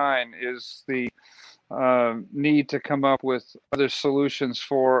 1999 is the need to come up with other solutions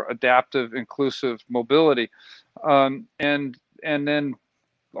for adaptive, inclusive mobility. And then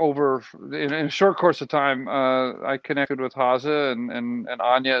over in a short course of time, I connected with Hase and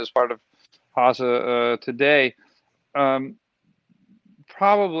Anya as part of Hase today.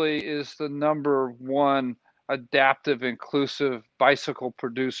 Probably is the number one adaptive, inclusive bicycle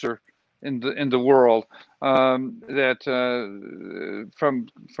producer in the world. That from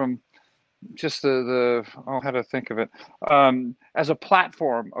just how to think of it as a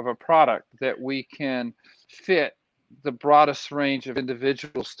platform of a product that we can fit the broadest range of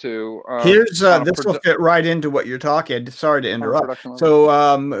individuals to. Here's this will fit right into what you're talking. Sorry to interrupt. So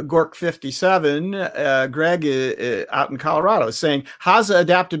Gork 57, Greg out in Colorado is saying Hase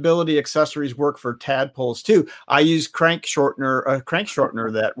adaptability accessories work for tadpoles too. I use crank shortener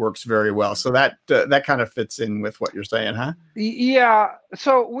that works very well. So that kind of fits in with what you're saying, huh? Yeah.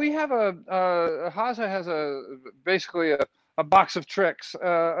 So we have Hase has basically a box of tricks,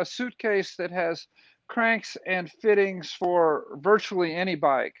 a suitcase that has cranks and fittings for virtually any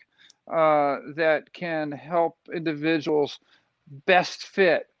bike that can help individuals best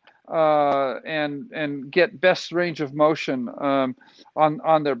fit and get best range of motion on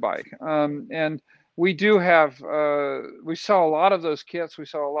their bike. And we do have we sell a lot of those kits. We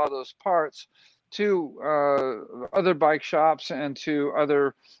sell a lot of those parts to other bike shops and to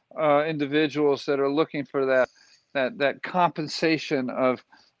other individuals that are looking for that compensation of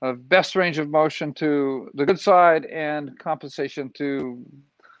best range of motion to the good side and compensation to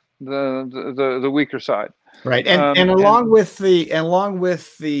the weaker side. Right, and along with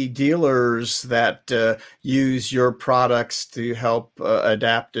the dealers that use your products to help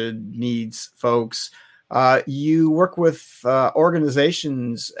adapted needs folks, you work with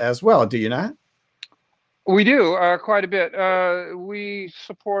organizations as well, do you not? We do quite a bit. We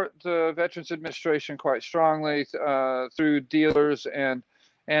support the Veterans Administration quite strongly through dealers and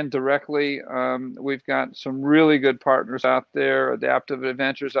directly. We've got some really good partners out there, Adaptive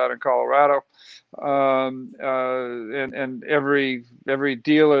Adventures out in Colorado, and every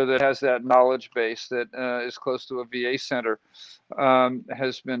dealer that has that knowledge base that is close to a VA center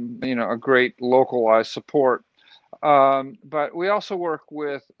has been a great localized support. But we also work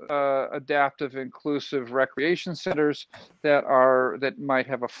with adaptive, inclusive recreation centers that might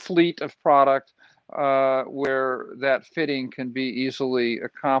have a fleet of product where that fitting can be easily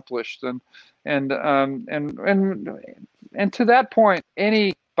accomplished, and to that point,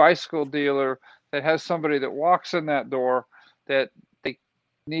 any bicycle dealer that has somebody that walks in that door that they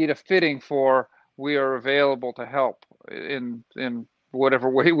need a fitting for, we are available to help in whatever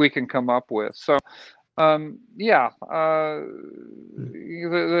way we can come up with. So. The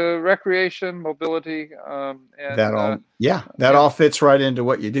recreation, mobility, and that all fits right into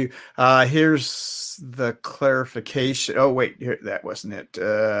what you do. Here's the clarification. Oh wait, here, that wasn't it.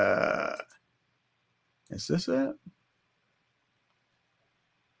 Is this it?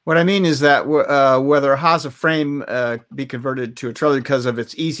 What I mean is that whether a Hase frame be converted to a trailer because of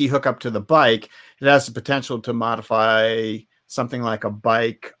its easy hookup to the bike, it has the potential to modify something like a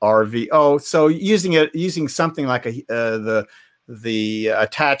bike, RV. Oh, so using something like the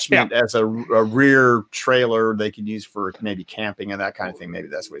attachment as a rear trailer they could use for maybe camping and that kind of thing. Maybe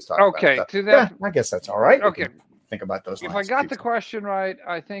that's what he's talking about. Okay, to that. Yeah, I guess that's all right. Okay. Think about those If lines. I got the question right,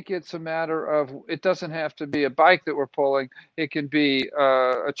 I think it's a matter of, it doesn't have to be a bike that we're pulling. It can be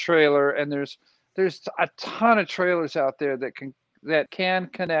a trailer, and there's a ton of trailers out there that can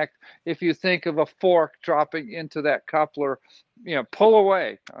connect. If you think of a fork dropping into that coupler, pull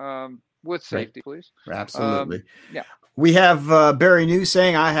away with safety, please. Absolutely. Yeah. We have Barry New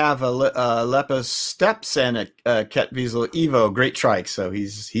saying, I have a Lepus Steps and a Kettwiesel Evo, great trike. So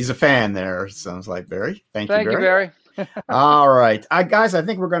he's a fan there. Sounds like Barry. Thank you, Barry. All right. Guys, I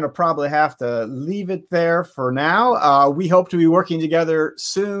think we're going to probably have to leave it there for now. We hope to be working together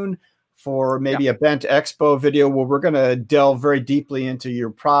soon for maybe a Bent Expo video where we're going to delve very deeply into your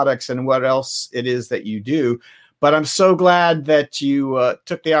products and what else it is that you do. But I'm so glad that you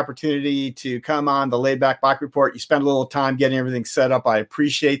took the opportunity to come on the Laid Back Bike Report. You spent a little time getting everything set up. I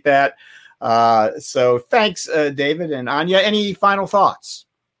appreciate that. So thanks, David and Anya. Any final thoughts?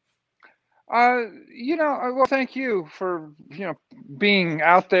 Well, thank you for, being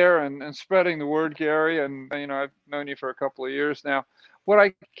out there and spreading the word, Gary. And, I've known you for a couple of years now. What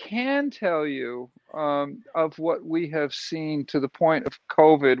I can tell you of what we have seen to the point of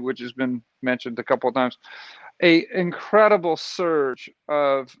COVID, which has been mentioned a couple of times, an incredible surge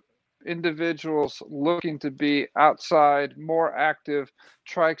of individuals looking to be outside, more active.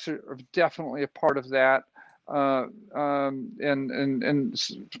 Trikes are definitely a part of that. And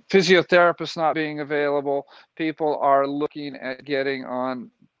physiotherapists not being available. People are looking at getting on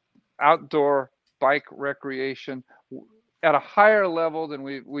outdoor bike recreation at a higher level than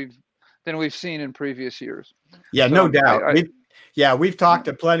we've seen in previous years. Yeah, so no doubt. We've talked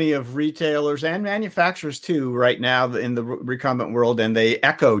to plenty of retailers and manufacturers too right now in the recumbent world, and they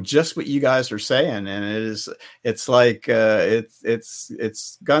echo just what you guys are saying. And it's like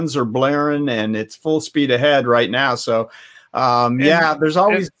it's guns are blaring and it's full speed ahead right now. So there's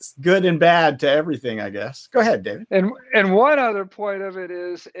always good and bad to everything, I guess. Go ahead, David. And one other point of it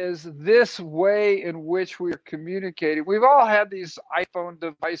is this way in which we're communicating. We've all had these iPhone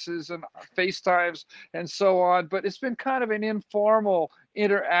devices and FaceTimes and so on, but it's been kind of an informal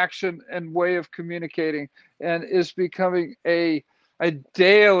interaction and way of communicating, and is becoming a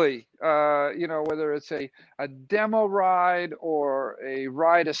daily, whether it's a demo ride or a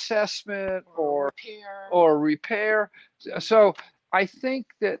ride assessment or repair. So I think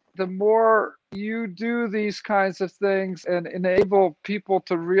that the more you do these kinds of things and enable people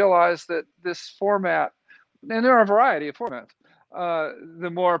to realize that this format, and there are a variety of formats,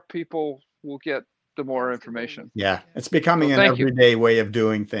 the more people will get the more information. Yeah, it's becoming an everyday way of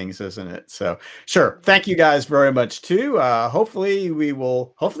doing things, isn't it? So sure. Thank you guys very much too. Hopefully we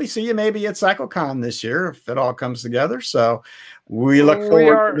will see you maybe at CycleCon this year if it all comes together. So we look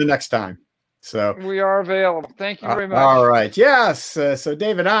forward to the next time. So we are available. Thank you very much. All right. Yes. So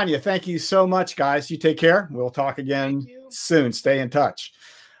David, Anya, thank you so much, guys. You take care. We'll talk again soon. Stay in touch.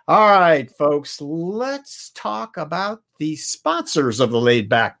 All right, folks, let's talk about the sponsors of the Laid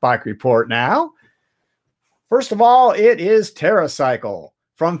Back Bike Report now. First of all, it is TerraCycle.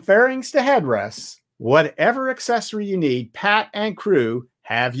 From fairings to headrests, whatever accessory you need, Pat and crew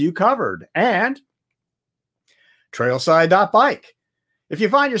have you covered. And Trailside.bike. If you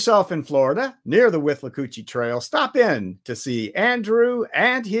find yourself in Florida, near the Withlacoochee Trail, stop in to see Andrew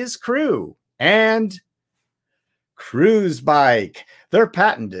and his crew. And Cruise Bike. Their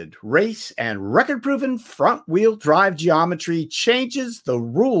patented race and record-proven front-wheel drive geometry changes the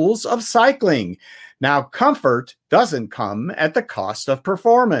rules of cycling. Now, comfort doesn't come at the cost of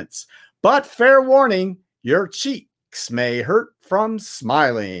performance. But fair warning, your cheeks may hurt from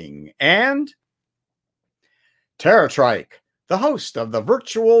smiling. And TerraTrike, the host of the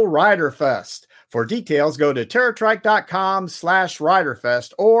virtual Rider Fest. For details, go to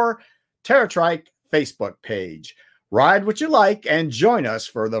TerraTrike.com/RiderFest or TerraTrike Facebook page. Ride what you like and join us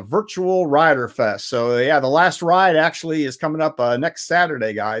for the virtual Rider Fest. So yeah, the last ride actually is coming up next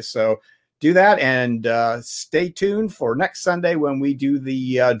Saturday, guys. So do that and stay tuned for next Sunday when we do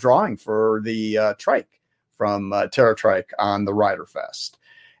the drawing for the trike from TerraTrike on the Rider Fest.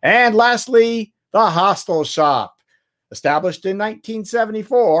 And lastly, the Hostel Shop. Established in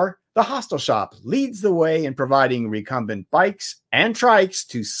 1974, the Hostel Shop leads the way in providing recumbent bikes and trikes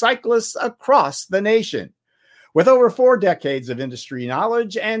to cyclists across the nation. With over 4 decades of industry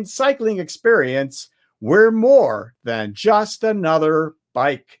knowledge and cycling experience, we're more than just another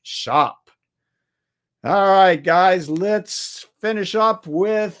bike shop. All right, guys, let's finish up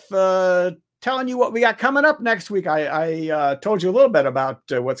with telling you what we got coming up next week. I told you a little bit about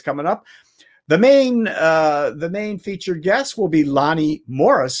what's coming up. The main featured guest will be Lonnie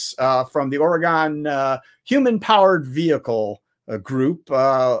Morris from the Oregon Human Powered Vehicle group.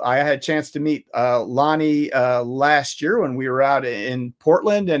 I had a chance to meet Lonnie last year when we were out in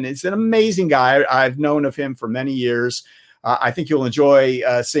Portland, and it's an amazing guy. I've known of him for many years. I think you'll enjoy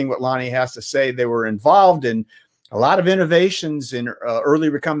seeing what Lonnie has to say. They were involved in a lot of innovations in early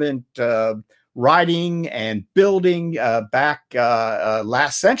recumbent riding and building back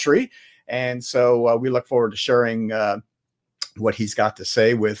last century. And so we look forward to sharing what he's got to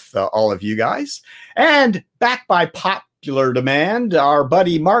say with all of you guys. And back by popular demand, our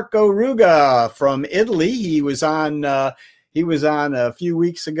buddy Marco Ruga from Italy. He was on a few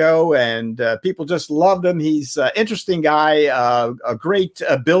weeks ago, and people just loved him. He's an interesting guy, a great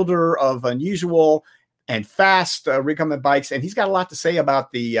builder of unusual and fast recumbent bikes. And he's got a lot to say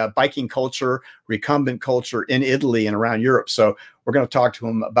about the biking culture, recumbent culture in Italy and around Europe. So we're going to talk to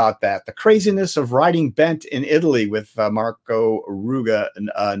him about that. The craziness of riding bent in Italy with Marco Ruga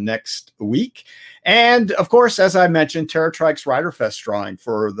next week. And of course, as I mentioned, TerraTrike's Riderfest drawing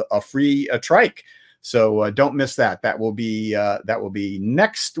for a free trike. So don't miss that. That will be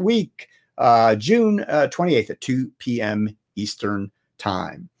next week, June 28th at 2 p.m. Eastern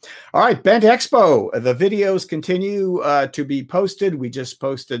time. All right, Bent Expo. The videos continue to be posted. We just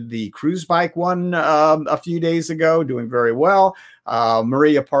posted the cruise bike one a few days ago, doing very well.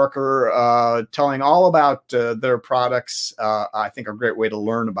 Maria Parker telling all about their products. I think a great way to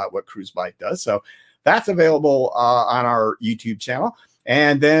learn about what cruise bike does. So that's available on our YouTube channel.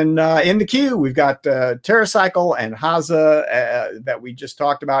 And then in the queue, we've got TerraCycle and Haza that we just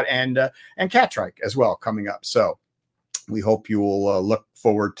talked about, and CatTrike as well coming up. So we hope you will look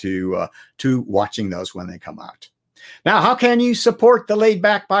forward to watching those when they come out. Now, how can you support the Laid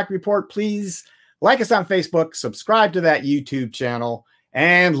Back Bike Report? Please like us on Facebook, subscribe to that YouTube channel,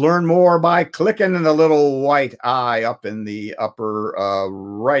 and learn more by clicking the little white eye up in the upper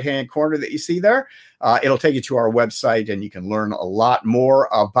right-hand corner that you see there. It'll take you to our website, and you can learn a lot more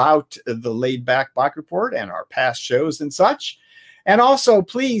about the Laid Back Bike Report and our past shows and such. And also,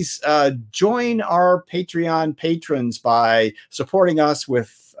 please join our Patreon patrons by supporting us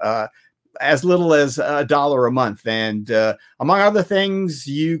with as little as $1 a month. And among other things,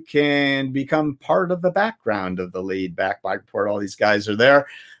 you can become part of the background of the Laid Back Bike Report. All these guys are there.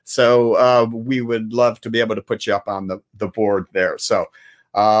 So we would love to be able to put you up on the board there. So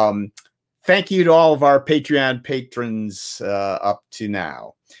thank you to all of our Patreon patrons up to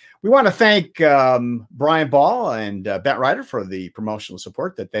now. We want to thank Brian Ball and Bent Rider for the promotional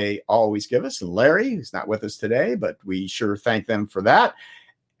support that they always give us. And Larry, who's not with us today, but we sure thank them for that.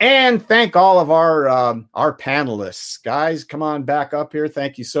 And thank all of our panelists. Guys, come on back up here.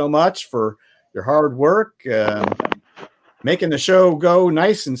 Thank you so much for your hard work, making the show go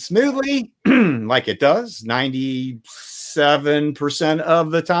nice and smoothly, like it does 97% of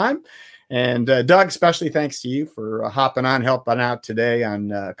the time. And Doug, especially thanks to you for hopping on, helping out today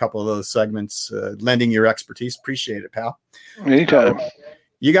on a couple of those segments, lending your expertise. Appreciate it, pal. Anytime.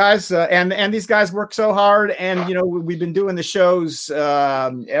 You guys and these guys work so hard, and we've been doing the shows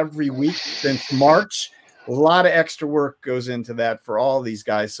every week since March. A lot of extra work goes into that for all these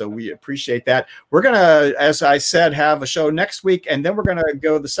guys, so we appreciate that. We're gonna, as I said, have a show next week, and then we're gonna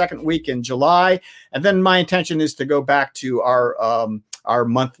go the second week in July, and then my intention is to go back to our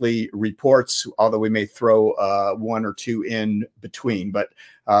monthly reports, although we may throw one or two in between. But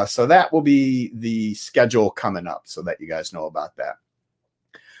so that will be the schedule coming up, so that you guys know about that.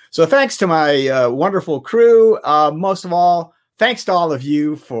 So thanks to my wonderful crew. Most of all, thanks to all of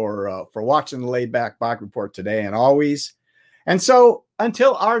you for watching the Laid Back Bike Report today and always. And so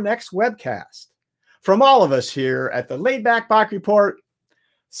until our next webcast, from all of us here at the Laid Back Bike Report,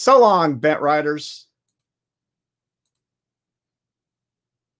 so long, Bent Riders.